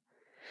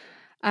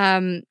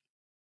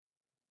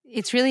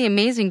 It's really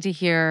amazing to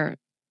hear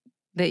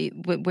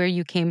where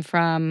you came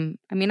from.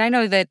 I mean, I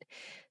know that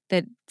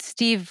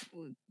Steve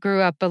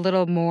grew up a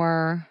little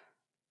poorer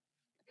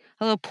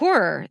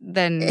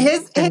than he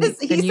says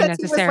you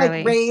necessarily.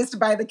 He was raised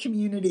by the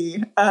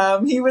community.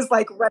 He was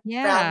running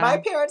around.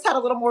 My parents had a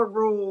little more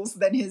rules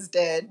than his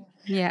did.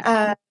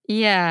 Yeah.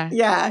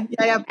 Yeah.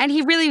 And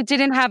he really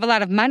didn't have a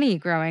lot of money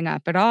growing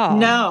up at all.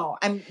 No.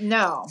 I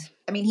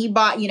mean, he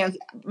bought,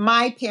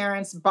 my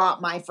parents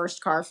bought my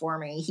first car for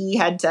me. He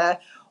had to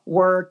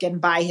work and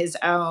buy his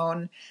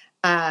own.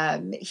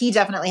 He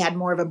definitely had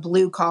more of a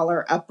blue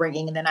collar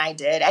upbringing than I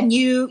did. And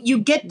you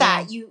get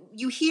that.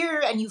 You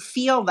hear and you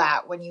feel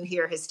that when you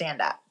hear his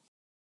stand up.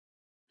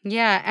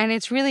 Yeah. And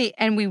it's really,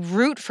 and we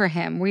root for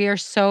him. We are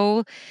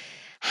so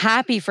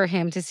happy for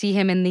him to see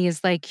him in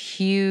these like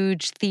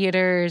huge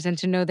theaters and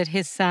to know that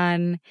his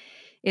son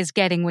is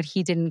getting what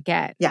he didn't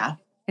get. Yeah.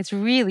 It's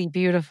really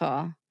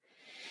beautiful.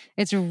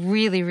 It's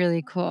really,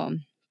 really cool.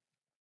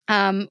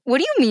 What do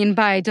you mean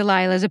by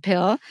Delilah's a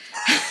pill?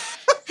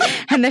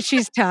 And that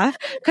she's tough?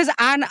 Because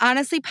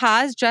honestly,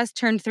 Paz just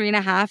turned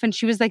 3.5 and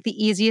she was like the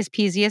easiest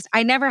peasiest.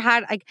 I never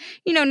had like,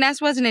 Ness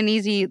wasn't an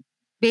easy,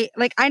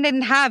 like I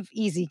didn't have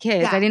easy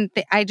kids. Yeah.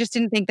 I just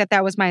didn't think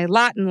that was my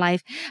lot in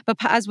life. But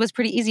Paz was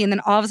pretty easy. And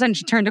then all of a sudden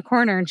she turned a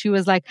corner and she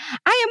was like,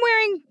 I am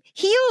wearing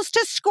heels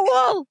to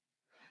school.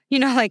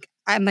 Like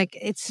I'm like,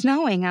 it's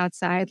snowing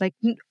outside. Like,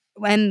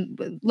 and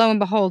lo and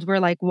behold, we're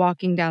like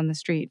walking down the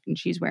street and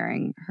she's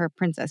wearing her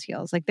princess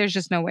heels. Like there's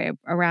just no way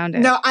around it.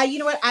 No, you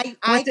know what? I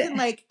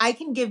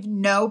can give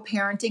no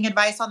parenting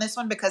advice on this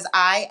one because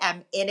I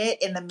am in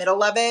it, in the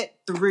middle of it,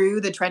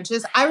 through the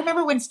trenches. I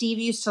remember when Steve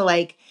used to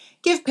like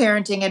give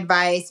parenting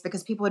advice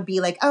because people would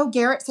be like, oh,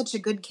 Garrett's such a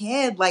good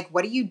kid. Like,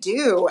 what do you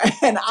do?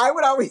 And I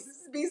would always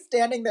be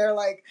standing there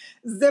like,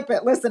 zip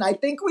it. Listen, I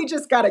think we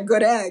just got a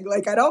good egg.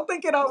 Like, I don't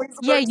think it always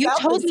works you out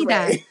told this me way.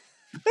 that.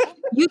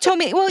 You told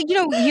me, well,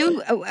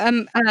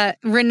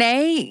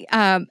 Renae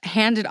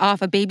handed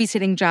off a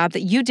babysitting job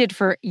that you did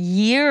for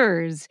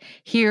years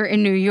here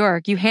in New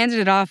York. You handed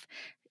it off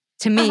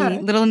to me,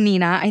 little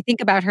Nina. I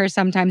think about her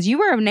sometimes. You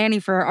were a nanny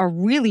for a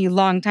really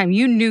long time.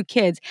 You knew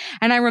kids.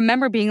 And I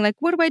remember being like,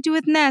 what do I do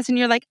with Ness? And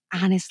you're like,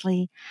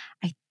 honestly,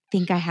 I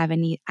think I have a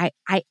need. I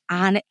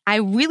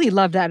really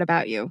love that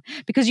about you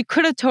because you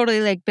could have totally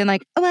like been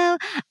like, oh, well,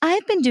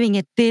 I've been doing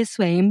it this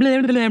way and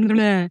blah, blah, blah, blah,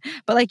 blah.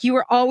 But like you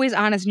were always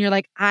honest and you're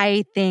like,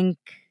 I think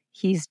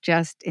he's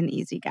just an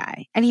easy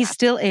guy. And he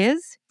still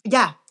is?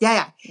 Yeah.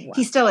 Wow.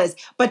 He still is.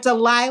 But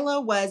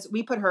Delilah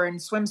we put her in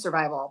swim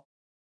survival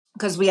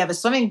because we have a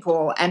swimming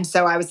pool. And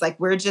so I was like,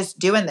 we're just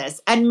doing this.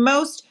 And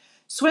most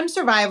swim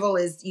survival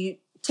is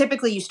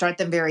typically you start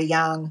them very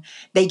young.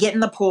 They get in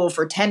the pool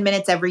for 10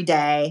 minutes every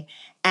day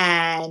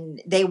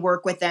and they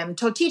work with them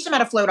to teach them how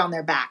to float on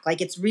their back. Like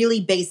it's really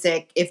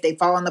basic if they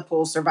fall in the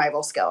pool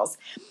survival skills.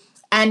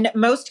 And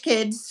most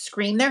kids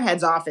scream their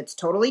heads off. It's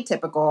totally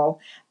typical.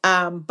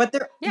 But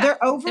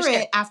they're over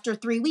it after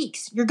 3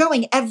 weeks. You're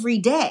going every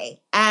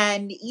day.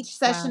 And each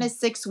session is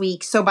 6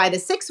 weeks. So by the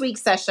 6-week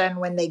session,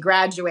 when they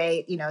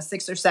graduate,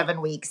 6 or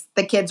 7 weeks,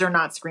 the kids are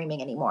not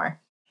screaming anymore.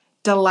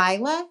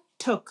 Delilah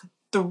took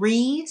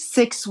 3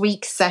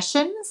 6-week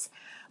sessions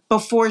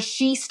before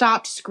she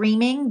stopped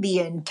screaming the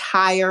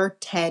entire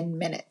 10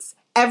 minutes.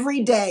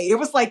 Every day.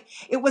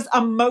 It was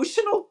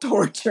emotional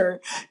torture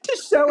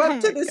to show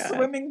up to the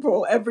swimming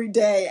pool every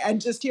day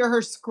and just hear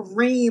her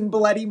scream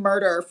bloody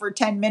murder for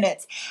 10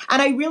 minutes.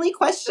 And I really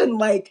questioned,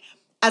 like,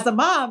 as a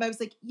mom, I was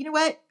like, you know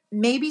what?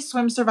 Maybe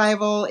swim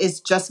survival is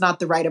just not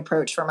the right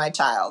approach for my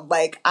child.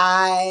 Like,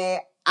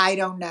 I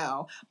don't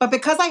know. But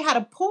because I had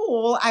a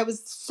pool, I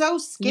was so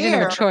scared. You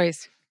didn't have a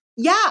choice.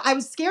 Yeah, I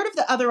was scared of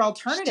the other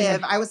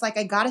alternative. I was like,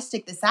 I got to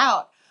stick this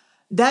out.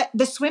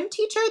 The swim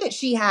teacher that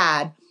she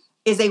had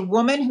is a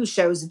woman who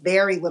shows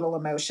very little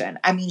emotion.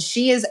 I mean,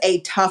 she is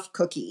a tough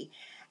cookie.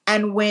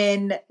 And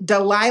when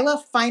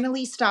Delilah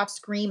finally stopped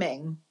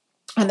screaming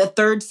on the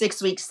third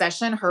 6-week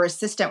session, her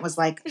assistant was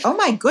like, oh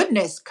my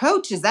goodness,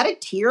 coach, is that a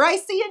tear I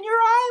see in your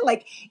eye?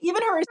 Like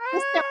even her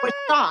assistant was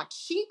shocked.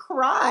 She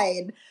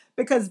cried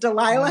because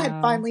Delilah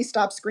had finally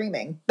stopped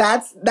screaming.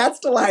 That's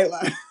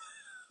Delilah.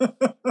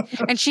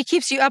 And she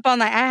keeps you up all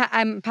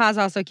night. Paz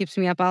also keeps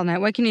me up all night.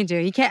 What can you do?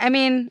 You can't. I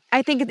mean,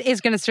 I think it is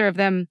going to serve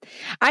them.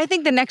 I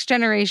think the next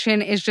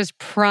generation is just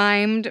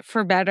primed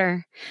for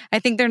better. I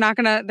think they're not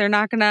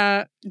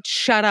gonna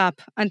shut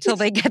up until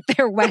they get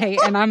their way.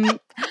 And I'm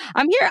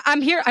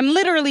here. I'm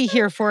literally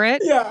here for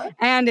it. Yeah.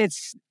 And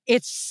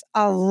it's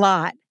a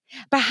lot.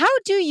 But how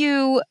do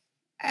you?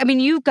 I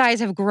mean, you guys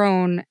have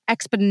grown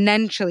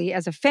exponentially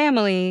as a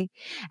family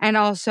and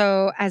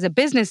also as a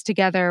business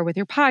together with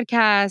your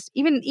podcast,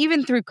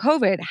 even through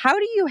COVID. How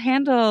do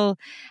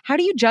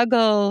you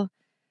juggle,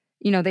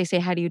 they say,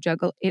 how do you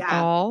juggle it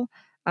all?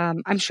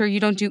 I'm sure you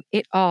don't do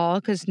it all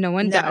because no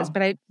one does,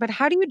 but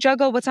how do you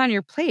juggle what's on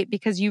your plate?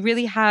 Because you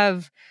really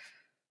have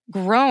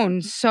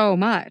grown so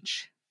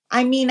much.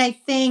 I mean, I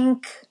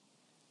think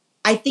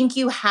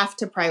you have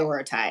to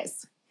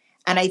prioritize.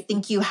 And I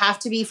think you have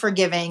to be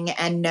forgiving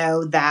and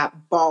know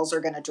that balls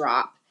are going to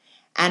drop.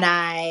 And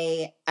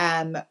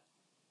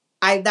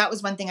that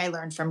was one thing I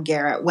learned from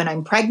Garrett. When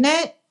I'm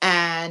pregnant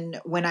and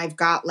when I've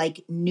got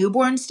like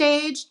newborn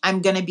stage,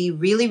 I'm going to be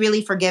really,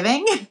 really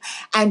forgiving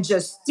and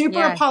just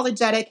super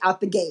apologetic out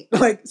the gate.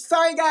 Like,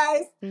 sorry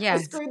guys, I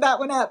screwed that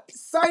one up.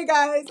 Sorry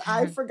guys,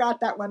 I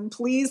forgot that one.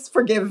 Please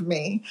forgive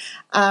me.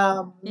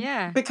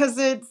 Because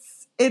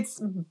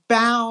it's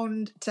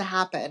bound to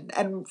happen.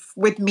 And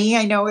with me,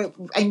 I knew it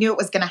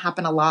was going to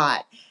happen a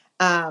lot.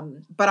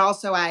 But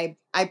also I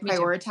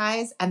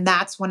prioritize. And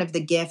that's one of the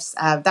gifts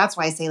that's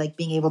why I say like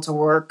being able to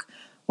work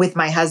with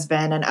my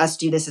husband and us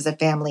do this as a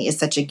family is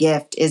such a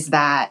gift, is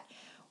that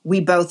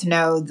we both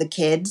know the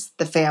kids,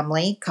 the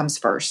family comes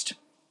first.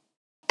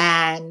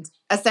 And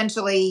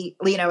essentially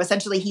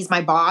he's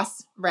my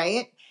boss,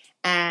 right?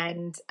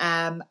 And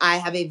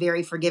I have a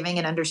very forgiving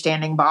and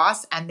understanding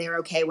boss, and they're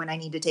okay when I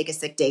need to take a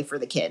sick day for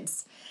the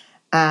kids.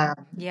 And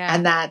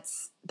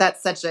that's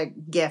such a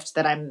gift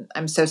that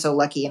I'm so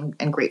lucky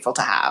and grateful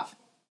to have.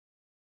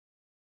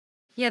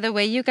 Yeah, the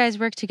way you guys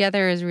work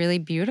together is really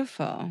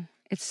beautiful.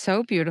 It's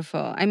so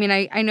beautiful. I mean,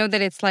 I know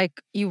that it's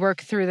like you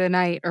work through the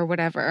night or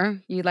whatever.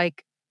 You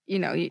like,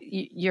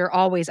 you're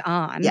always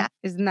on. Yeah.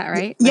 Isn't that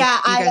right? Yeah,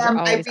 like, you guys are I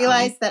always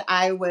realized on. that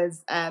I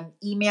was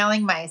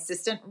emailing my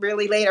assistant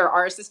really late, or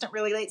our assistant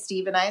really late,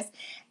 Steve and I,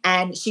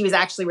 and she was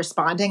actually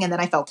responding, and then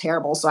I felt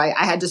terrible. So I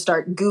had to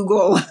start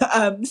Google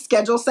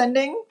schedule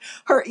sending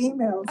her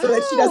emails so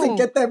that she doesn't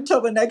get them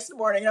till the next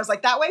morning. And I was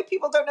like, that way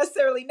people don't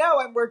necessarily know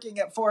I'm working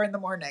at 4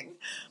 a.m.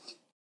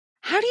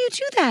 How do you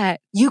do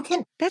that? You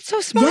can. That's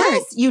so smart.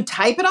 Yes, you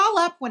type it all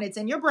up when it's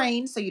in your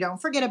brain so you don't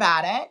forget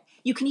about it.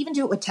 You can even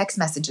do it with text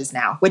messages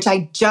now, which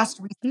I just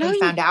recently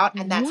found out.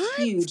 And that's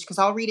huge because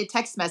I'll read a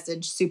text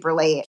message super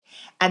late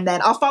and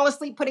then I'll fall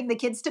asleep putting the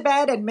kids to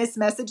bed and miss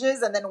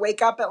messages and then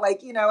wake up at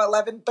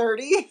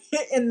 11:30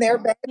 in their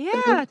bed.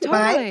 Yeah,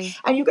 totally.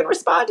 And you can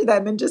respond to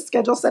them and just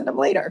schedule send them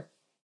later.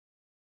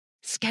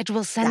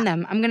 Schedule send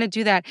them. I'm going to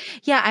do that.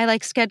 Yeah, I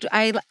like schedule.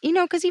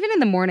 Because even in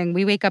the morning,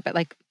 we wake up at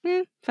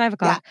 5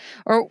 o'clock,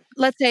 or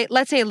let's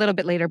say a little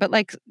bit later. But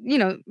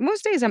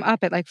most days I'm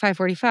up at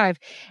 5:45.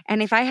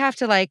 And if I have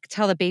to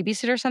tell the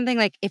babysitter something,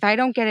 if I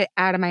don't get it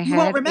out of my head, you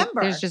won't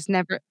remember. There's just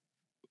never.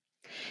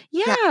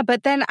 Yeah,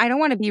 but then I don't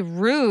want to be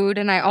rude,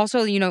 and I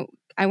also,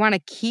 I want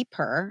to keep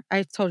her.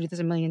 I've told you this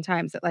a million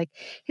times that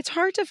it's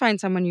hard to find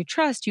someone you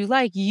trust, you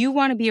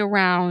want to be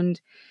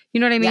around. You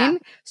know what I mean?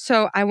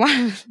 So I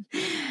want,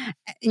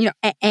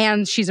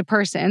 and she's a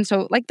person.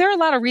 So there are a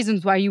lot of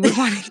reasons why you would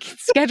want to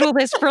schedule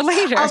this for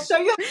later. I'll show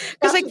you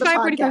because after the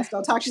podcast.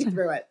 I'll talk you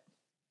through it.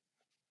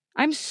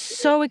 I'm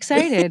so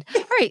excited.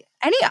 All right.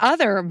 Any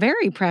other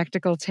very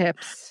practical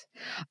tips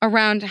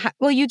around?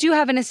 You do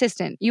have an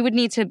assistant. You would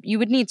need to,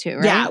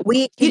 right? Yeah.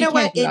 You know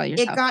what?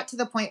 It got to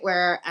the point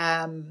where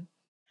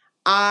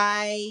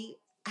I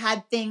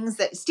had things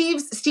that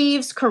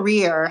Steve's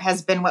career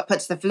has been what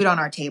puts the food on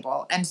our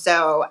table. And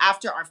so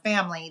after our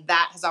family,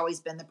 that has always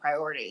been the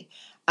priority.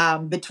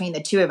 Between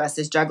the two of us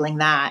is juggling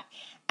that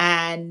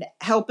and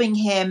helping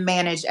him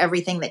manage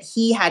everything that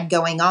he had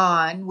going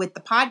on with the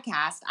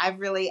podcast.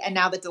 And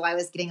now that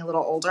Delilah's getting a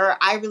little older,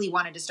 I really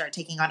wanted to start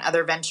taking on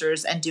other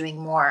ventures and doing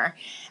more.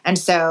 And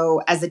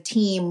so as a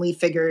team, we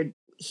figured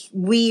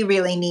we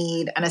really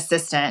need an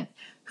assistant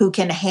who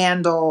can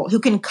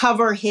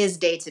cover his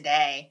day to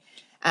day.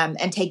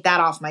 And take that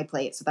off my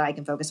plate so that I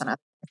can focus on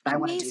other things that I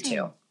want to do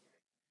too.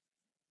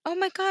 Oh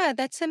my God,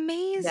 that's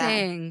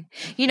amazing.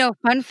 Yeah.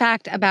 Fun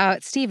fact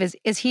about Steve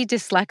is he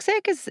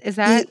dyslexic? Is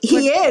that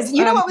he is.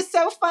 You know what was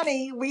so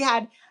funny? We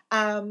had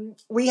our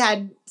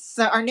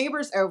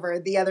neighbors over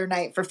the other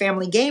night for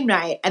family game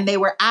night, and they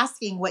were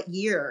asking what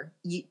year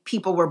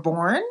people were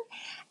born,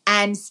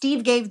 and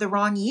Steve gave the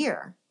wrong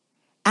year.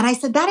 And I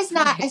said, that is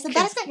not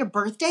your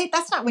birth date.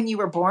 That's not when you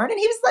were born. And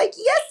he was like,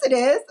 yes, it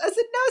is. I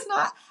said, no, it's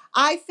not.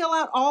 I fill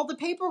out all the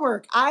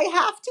paperwork. I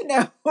have to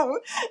know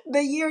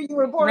the year you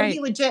were born. Right.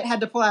 He legit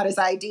had to pull out his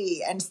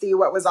ID and see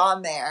what was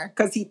on there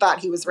because he thought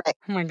he was right.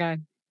 Oh my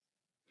God.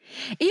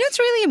 What's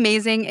really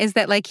amazing is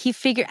that he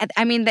figured,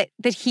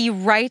 that he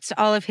writes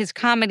all of his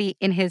comedy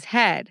in his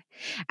head,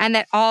 and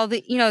that all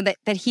the,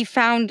 that he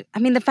found,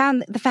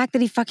 the fact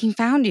that he fucking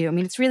found you.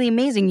 It's really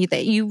amazing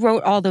that you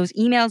wrote all those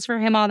emails for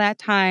him all that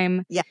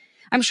time. Yeah.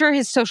 I'm sure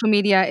his social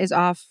media is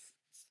off,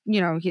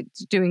 he's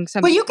doing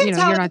something. Well, you can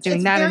tell you're not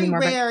doing that anymore.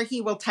 It's very rare he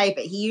will type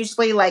it. He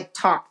usually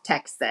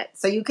texts it.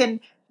 So you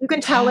can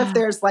tell if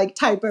there's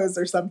typos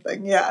or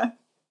something. Yeah.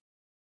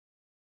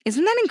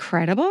 Isn't that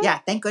incredible? Yeah,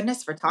 thank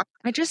goodness for talking.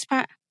 And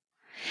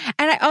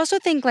I also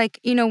think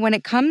when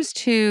it comes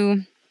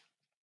to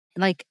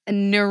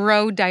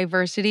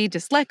neurodiversity,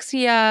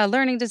 dyslexia,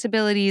 learning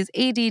disabilities,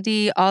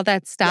 ADD, all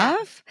that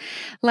stuff,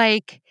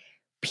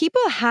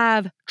 people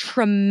have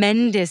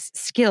tremendous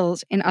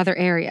skills in other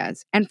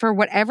areas. And for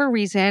whatever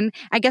reason,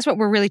 I guess what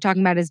we're really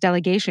talking about is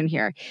delegation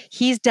here.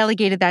 He's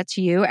delegated that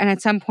to you. And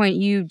at some point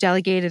you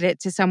delegated it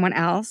to someone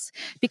else,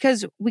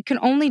 because we can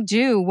only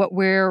do what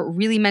we're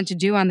really meant to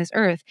do on this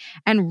earth.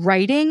 And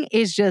writing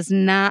is just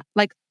not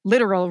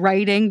literal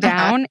writing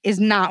down is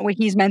not what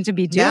he's meant to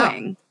be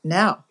doing.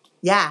 No.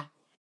 Yeah.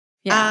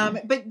 Yeah.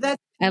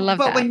 I love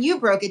that. But when you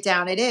broke it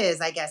down, I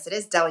guess it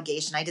is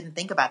delegation. I didn't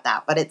think about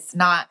that, but it's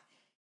not.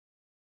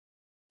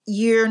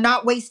 You're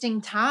not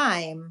wasting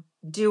time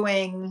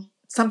doing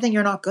something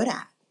you're not good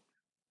at.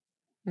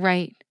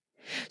 Right.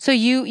 So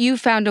you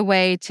found a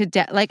way to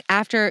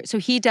so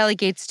he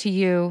delegates to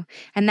you,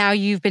 and now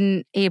you've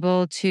been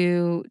able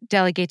to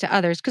delegate to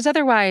others, because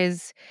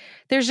otherwise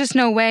there's just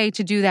no way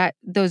to do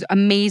those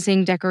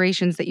amazing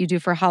decorations that you do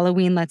for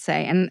Halloween, let's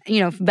say. And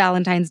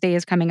Valentine's Day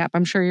is coming up.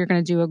 I'm sure you're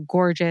going to do a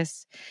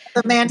gorgeous,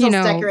 the mantle's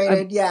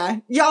decorated. Yeah.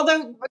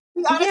 Although,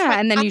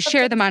 and then you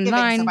share them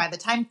online. So by the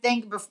time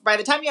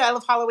I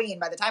love Halloween,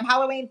 by the time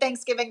Halloween,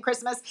 Thanksgiving,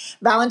 Christmas,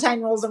 Valentine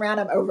rolls around,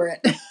 I'm over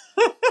it.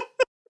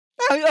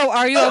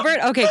 Are you over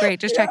it? Okay, great.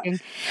 Just checking.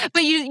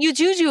 But you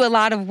do a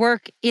lot of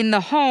work in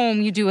the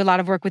home. You do a lot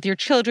of work with your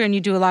children.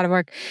 You do a lot of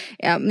work,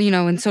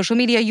 in social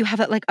media. You have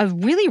like a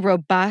really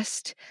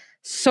robust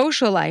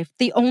social life.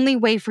 The only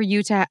way for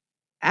you to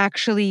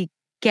actually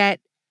get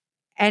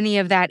any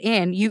of that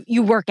in,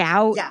 you work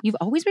out. Yeah. You've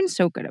always been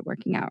so good at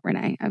working out,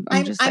 Renae.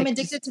 I'm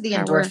addicted to the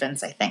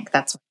endorphins. I think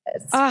that's what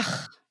it is.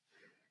 Ugh.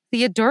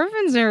 The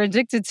endorphins are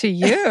addicted to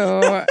you.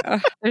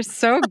 Ugh, they're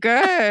so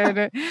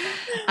good.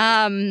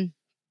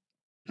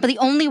 But the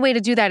only way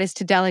to do that is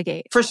to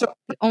delegate. For sure.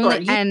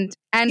 And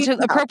to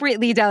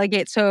appropriately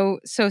delegate. So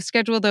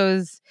schedule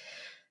those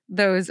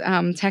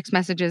text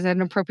messages at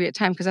an appropriate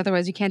time, because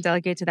otherwise you can't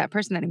delegate to that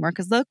person anymore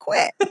because they'll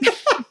quit.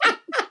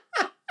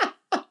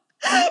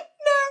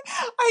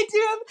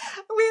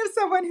 We have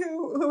someone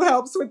who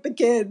helps with the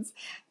kids,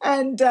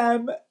 and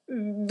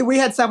we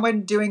had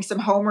someone doing some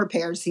home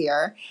repairs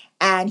here,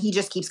 and he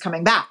just keeps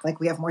coming back. Like,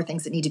 we have more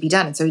things that need to be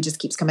done, and so he just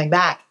keeps coming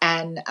back.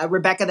 And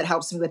Rebecca, that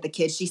helps me with the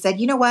kids, she said,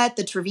 you know what,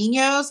 the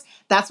Treviños,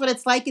 that's what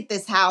it's like at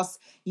this house.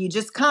 You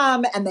just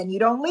come and then you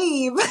don't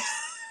leave.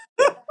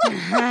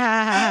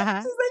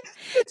 That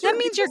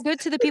means you're good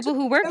to the people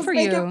who work for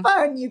you. Make it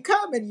fun. You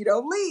come and you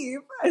don't leave.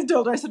 I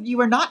told her, I said, you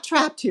are not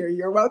trapped here.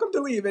 You're welcome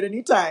to leave at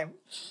any time.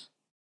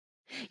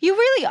 You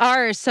really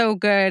are so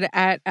good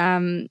at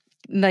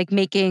like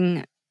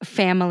making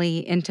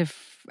family into,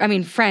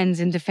 friends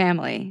into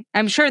family.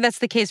 I'm sure that's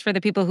the case for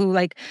the people who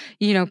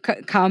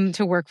come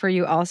to work for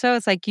you also.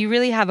 It's like you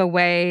really have a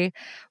way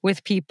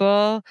with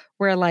people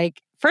where,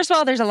 like, first of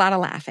all, there's a lot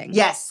of laughing.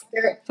 Yes,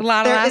 there is a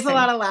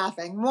lot of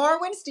laughing. More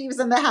when Steve's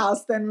in the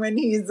house than when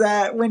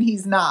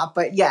he's not.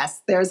 But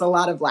yes, there's a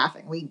lot of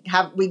laughing. We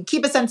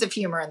keep a sense of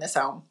humor in this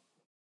home.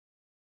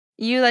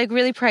 You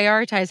really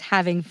prioritize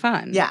having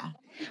fun. Yeah.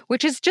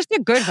 Which is just a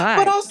good vibe.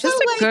 But also, just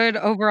a good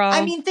overall.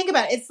 Think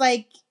about it. It's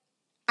like,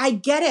 I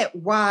get it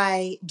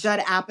why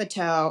Judd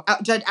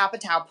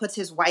Apatow puts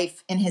his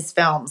wife in his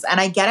films. And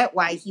I get it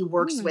why he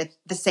works with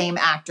the same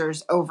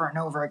actors over and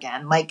over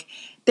again. Like,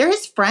 they're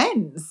his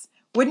friends.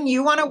 Wouldn't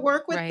you want to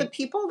work with the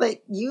people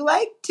that you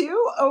like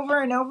too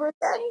over and over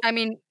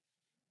again?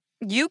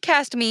 You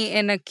cast me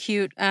in a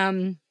cute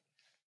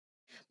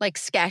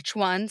sketch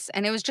once,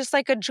 and it was just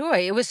like a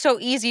joy. It was so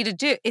easy to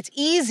do. It's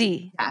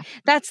easy. Yeah.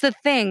 That's the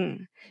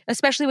thing.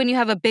 Especially when you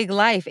have a big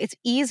life, it's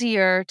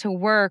easier to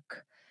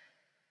work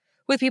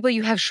with people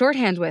you have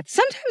shorthand with.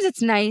 Sometimes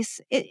it's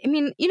nice.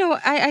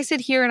 I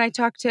sit here and I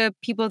talk to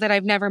people that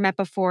I've never met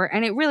before,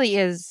 and it really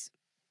is,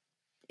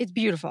 it's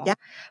beautiful. Yeah.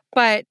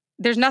 But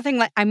there's nothing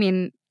like,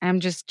 I'm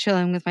just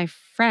chilling with my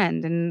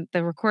friend and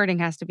the recording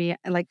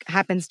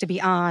happens to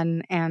be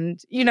on,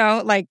 and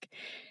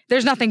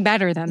there's nothing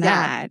better than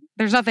that.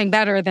 There's nothing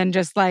better than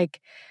just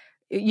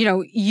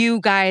you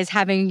guys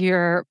having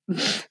your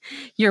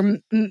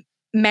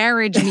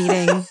marriage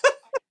meeting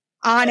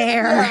on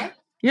air. Yeah.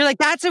 You're like,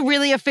 that's a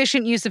really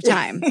efficient use of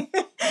time. That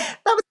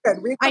was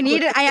good.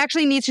 I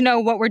actually need to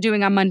know what we're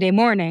doing on Monday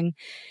morning.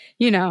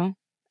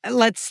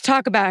 Let's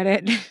talk about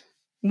it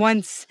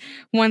once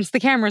the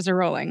cameras are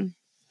rolling.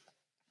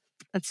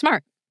 That's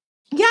smart.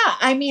 Yeah,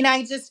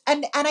 I just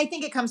and I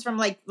think it comes from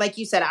like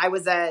you said, I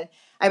was a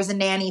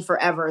nanny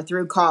forever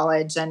through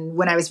college, and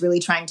when I was really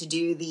trying to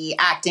do the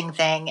acting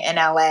thing in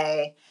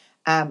LA,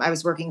 I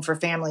was working for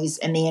families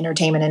in the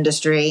entertainment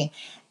industry,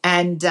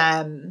 and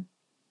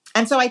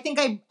so I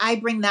think I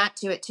bring that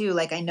to it too.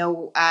 Like, I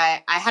know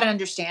I had an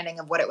understanding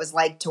of what it was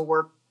like to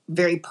work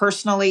very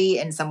personally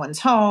in someone's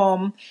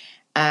home,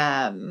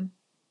 and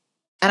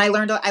I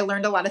learned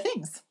a lot of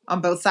things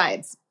on both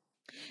sides.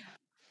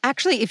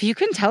 Actually, if you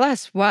can tell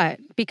us what,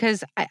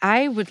 because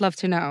I would love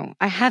to know.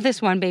 I have this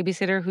one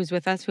babysitter who's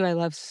with us who I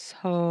love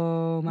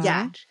so much.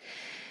 Yeah.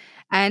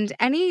 And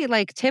any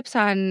tips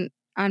on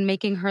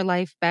making her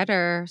life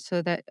better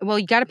so that,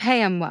 you got to pay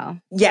them well.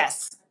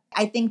 Yes.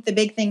 I think the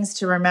big things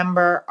to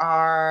remember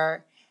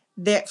are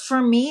that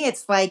for me,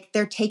 it's like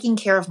they're taking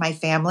care of my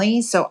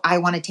family, so I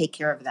want to take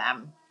care of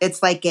them.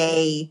 It's like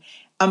a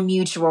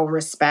mutual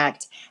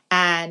respect.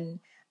 And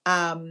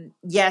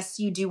yes,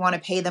 you do want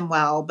to pay them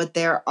well, but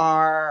there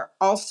are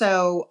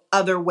also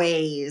other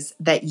ways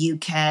that you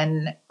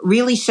can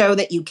really show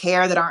that you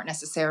care that aren't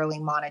necessarily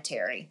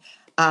monetary.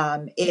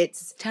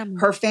 It's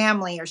her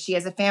family, or she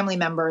has a family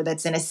member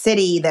that's in a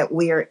city that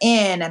we're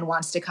in and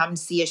wants to come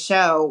see a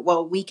show.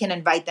 Well, we can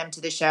invite them to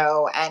the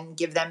show and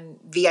give them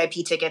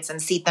VIP tickets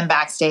and seat them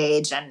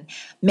backstage and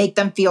make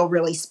them feel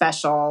really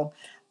special.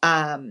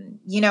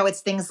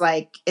 It's things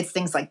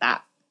like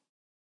that.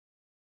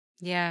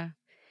 Yeah.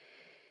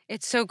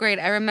 It's so great.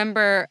 I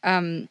remember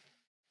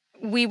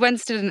we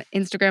once did an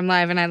Instagram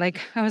Live, and I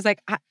was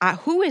like,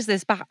 who is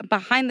this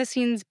behind the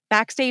scenes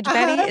backstage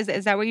Betty?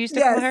 Is that what you used to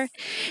call her?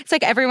 It's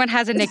like everyone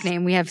has a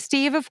nickname. We have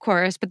Steve, of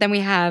course, but then we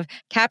have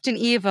Captain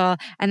Evil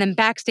and then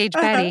backstage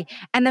Betty.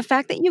 And the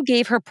fact that you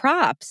gave her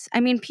props,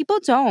 people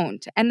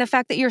don't. And the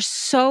fact that you're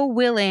so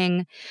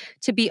willing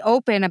to be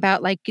open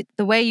about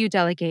the way you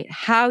delegate,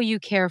 how you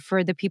care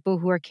for the people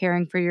who are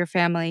caring for your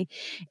family.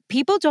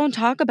 People don't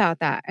talk about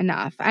that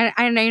enough. And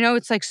I know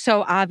it's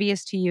so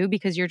obvious to you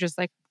because you're just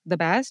the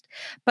best.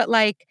 But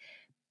like,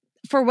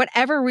 for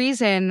whatever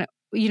reason,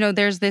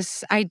 there's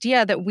this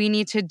idea that we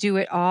need to do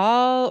it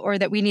all, or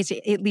that we need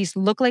to at least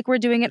look like we're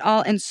doing it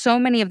all. And so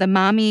many of the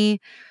mommy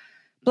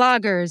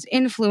bloggers,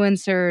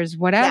 influencers,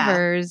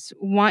 whatevers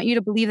want you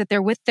to believe that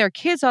they're with their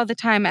kids all the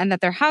time and that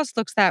their house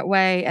looks that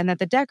way and that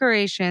the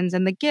decorations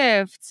and the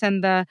gifts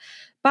and the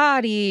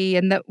body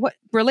and the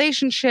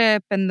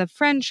relationship and the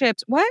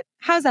friendships. What?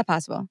 How's that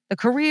possible? The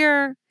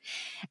career.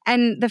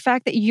 And the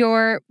fact that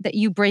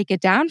you break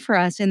it down for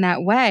us in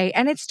that way.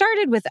 And it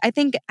started with, I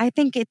think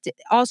it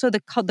also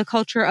the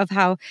culture of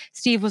how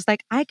Steve was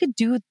like, I could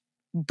do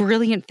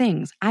brilliant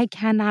things. I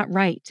cannot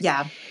write.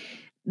 Yeah.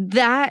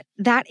 That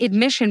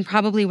admission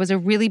probably was a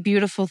really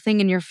beautiful thing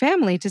in your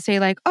family to say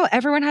like, oh,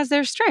 everyone has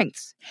their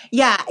strengths.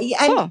 Yeah.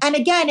 Cool. And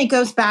again, it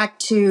goes back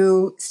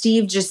to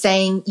Steve just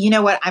saying, you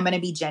know what, I'm going to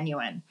be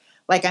genuine.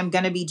 Like, I'm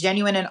going to be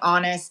genuine and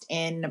honest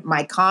in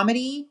my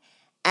comedy.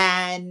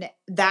 And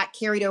that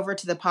carried over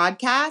to the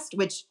podcast,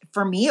 which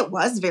for me, it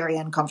was very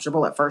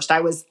uncomfortable at first. I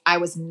was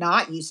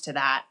not used to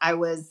that.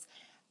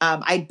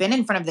 I'd been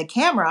in front of the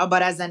camera,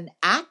 but as an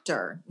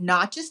actor,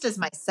 not just as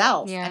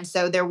myself. Yeah. And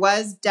so there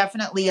was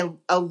definitely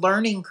a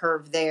learning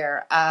curve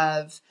there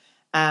of,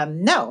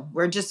 no,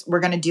 we're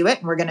going to do it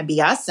and we're going to be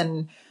us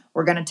and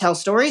we're going to tell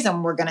stories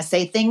and we're going to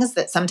say things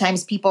that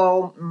sometimes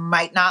people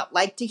might not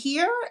like to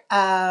hear.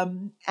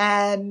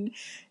 And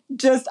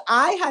just,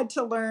 I had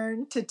to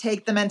learn to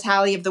take the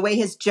mentality of the way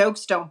his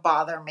jokes don't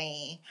bother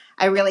me.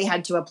 I really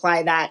had to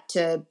apply that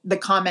to the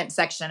comment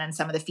section and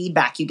some of the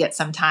feedback you get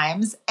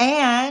sometimes.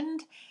 And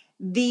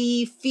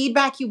the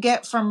feedback you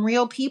get from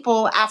real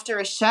people after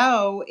a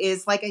show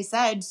is, like I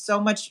said, so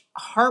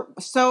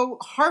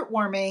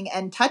heartwarming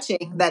and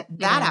touching that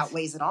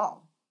outweighs it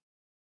all.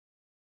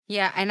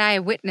 Yeah, and I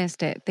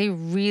witnessed it. They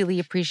really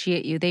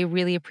appreciate you. They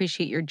really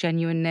appreciate your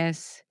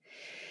genuineness.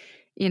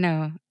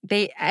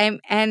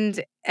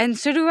 And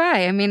so do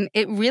I. I mean,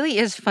 it really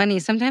is funny.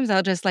 Sometimes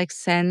I'll just like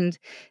send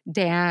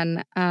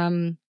Dan.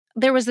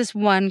 There was this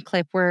one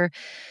clip where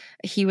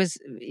he was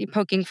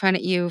poking fun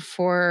at you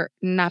for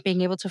not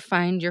being able to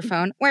find your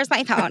phone. Where's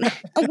my phone?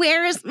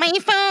 Where's my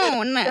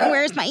phone?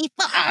 Where's my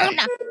phone?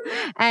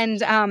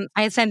 And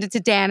I sent it to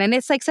Dan, and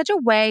it's like such a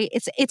way.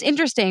 It's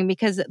interesting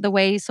because the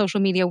way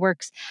social media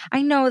works.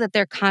 I know that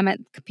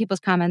people's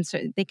comments,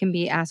 they can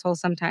be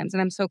assholes sometimes,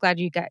 and I'm so glad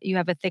you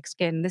have a thick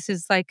skin. This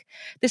is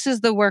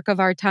the work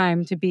of our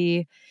time to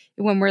be.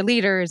 When we're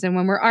leaders and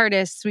when we're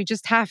artists, we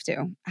just have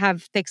to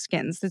have thick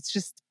skins. It's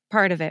just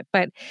part of it.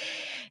 But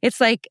it's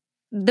like,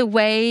 the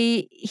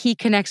way he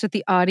connects with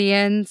the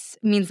audience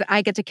means that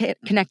I get to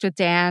connect with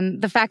Dan.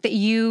 The fact that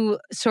you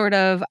sort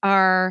of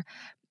are,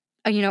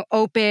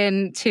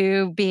 open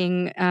to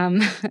being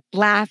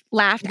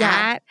laughed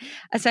at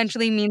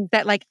essentially means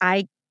that like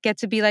I get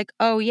to be like,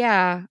 oh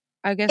yeah,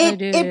 I guess I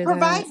did. It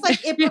provides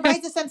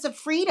a sense of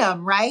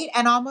freedom, right?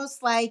 And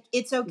almost like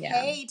it's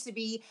okay to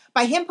be,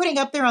 by him putting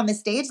up there on the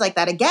stage like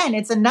that. Again,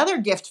 it's another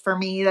gift for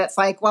me that's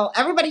like, well,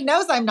 everybody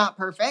knows I'm not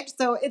perfect,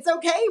 so it's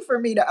okay for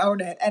me to own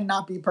it and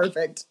not be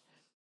perfect.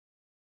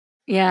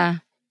 Yeah.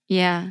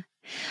 Yeah.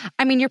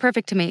 I mean, you're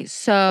perfect to me.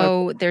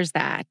 So there's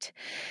that.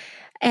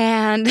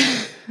 And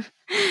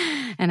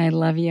I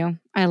love you.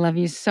 I love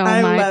you so much.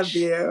 I love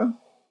you.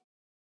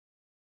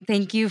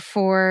 Thank you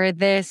for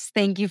this.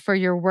 Thank you for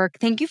your work.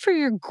 Thank you for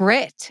your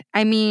grit.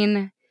 I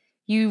mean,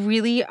 you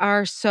really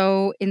are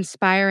so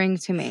inspiring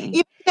to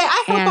me.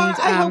 I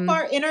hope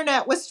our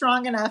internet was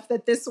strong enough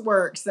that this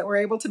works, that we're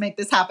able to make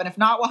this happen. If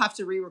not, we'll have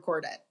to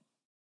re-record it.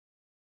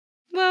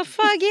 Well,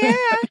 fuck yeah.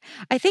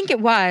 I think it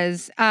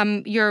was.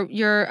 Your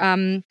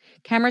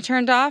camera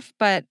turned off,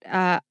 but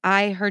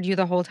I heard you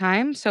the whole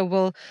time. So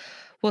we'll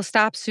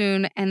stop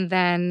soon and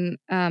then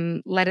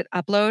let it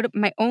upload.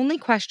 My only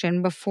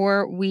question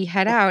before we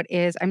head out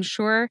is, I'm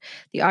sure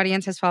the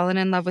audience has fallen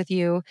in love with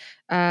you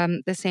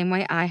the same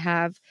way I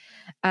have,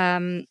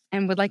 and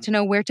would like to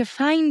know where to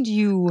find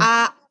you.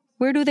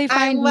 Where do they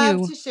find you? I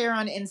love to share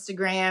on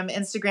Instagram.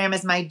 Instagram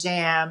is my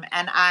jam.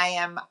 And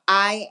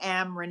I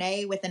am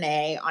Renae with an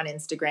A on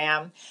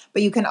Instagram.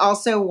 But you can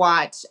also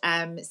watch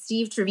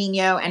Steve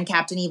Treviño and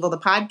Captain Evil, the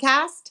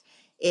podcast.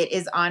 It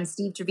is on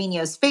Steve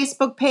Treviño's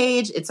Facebook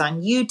page. It's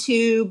on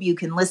YouTube. You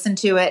can listen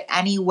to it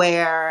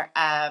anywhere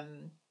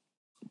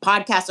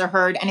podcasts are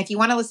heard. And if you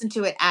want to listen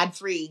to it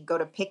ad-free, go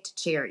to Picked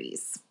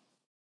Cherries.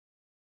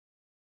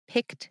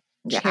 Picked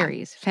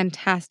Cherries.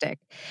 Fantastic.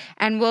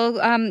 And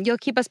you'll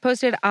keep us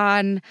posted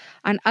on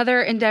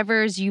other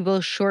endeavors you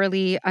will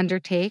surely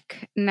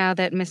undertake now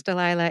that Miss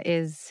Delilah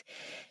is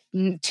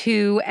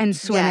 2 and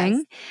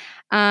swimming.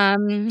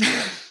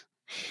 Yes.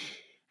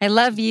 I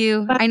love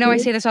you. I know I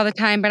say this all the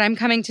time, but I'm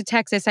coming to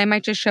Texas. I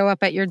might just show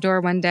up at your door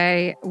one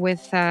day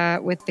with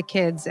the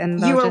kids. And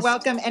you are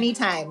welcome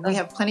anytime. We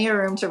have plenty of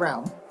room to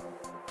roam.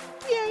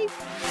 Yay.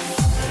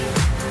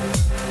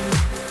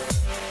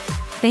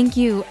 Thank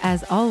you,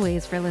 as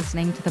always, for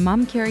listening to the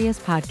Mom Curious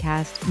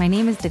podcast. My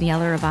name is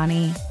Daniela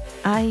Rabbani.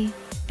 I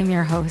am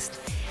your host,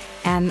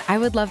 and I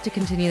would love to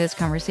continue this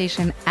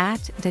conversation at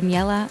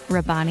Daniela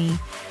Rabbani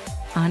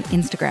on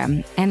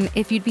Instagram. And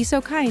if you'd be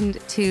so kind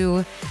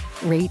to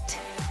rate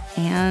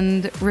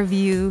and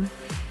review,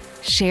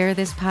 share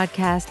this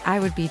podcast, I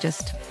would be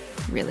just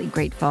really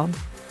grateful.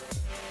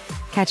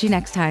 Catch you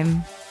next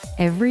time,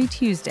 every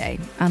Tuesday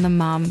on the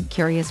Mom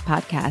Curious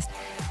podcast,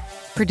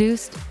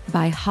 produced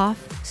by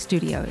Hoff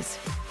Studios.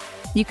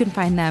 You can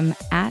find them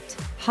at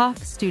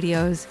Hoff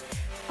Studios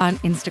on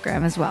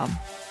Instagram as well.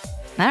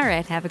 All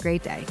right, have a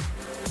great day.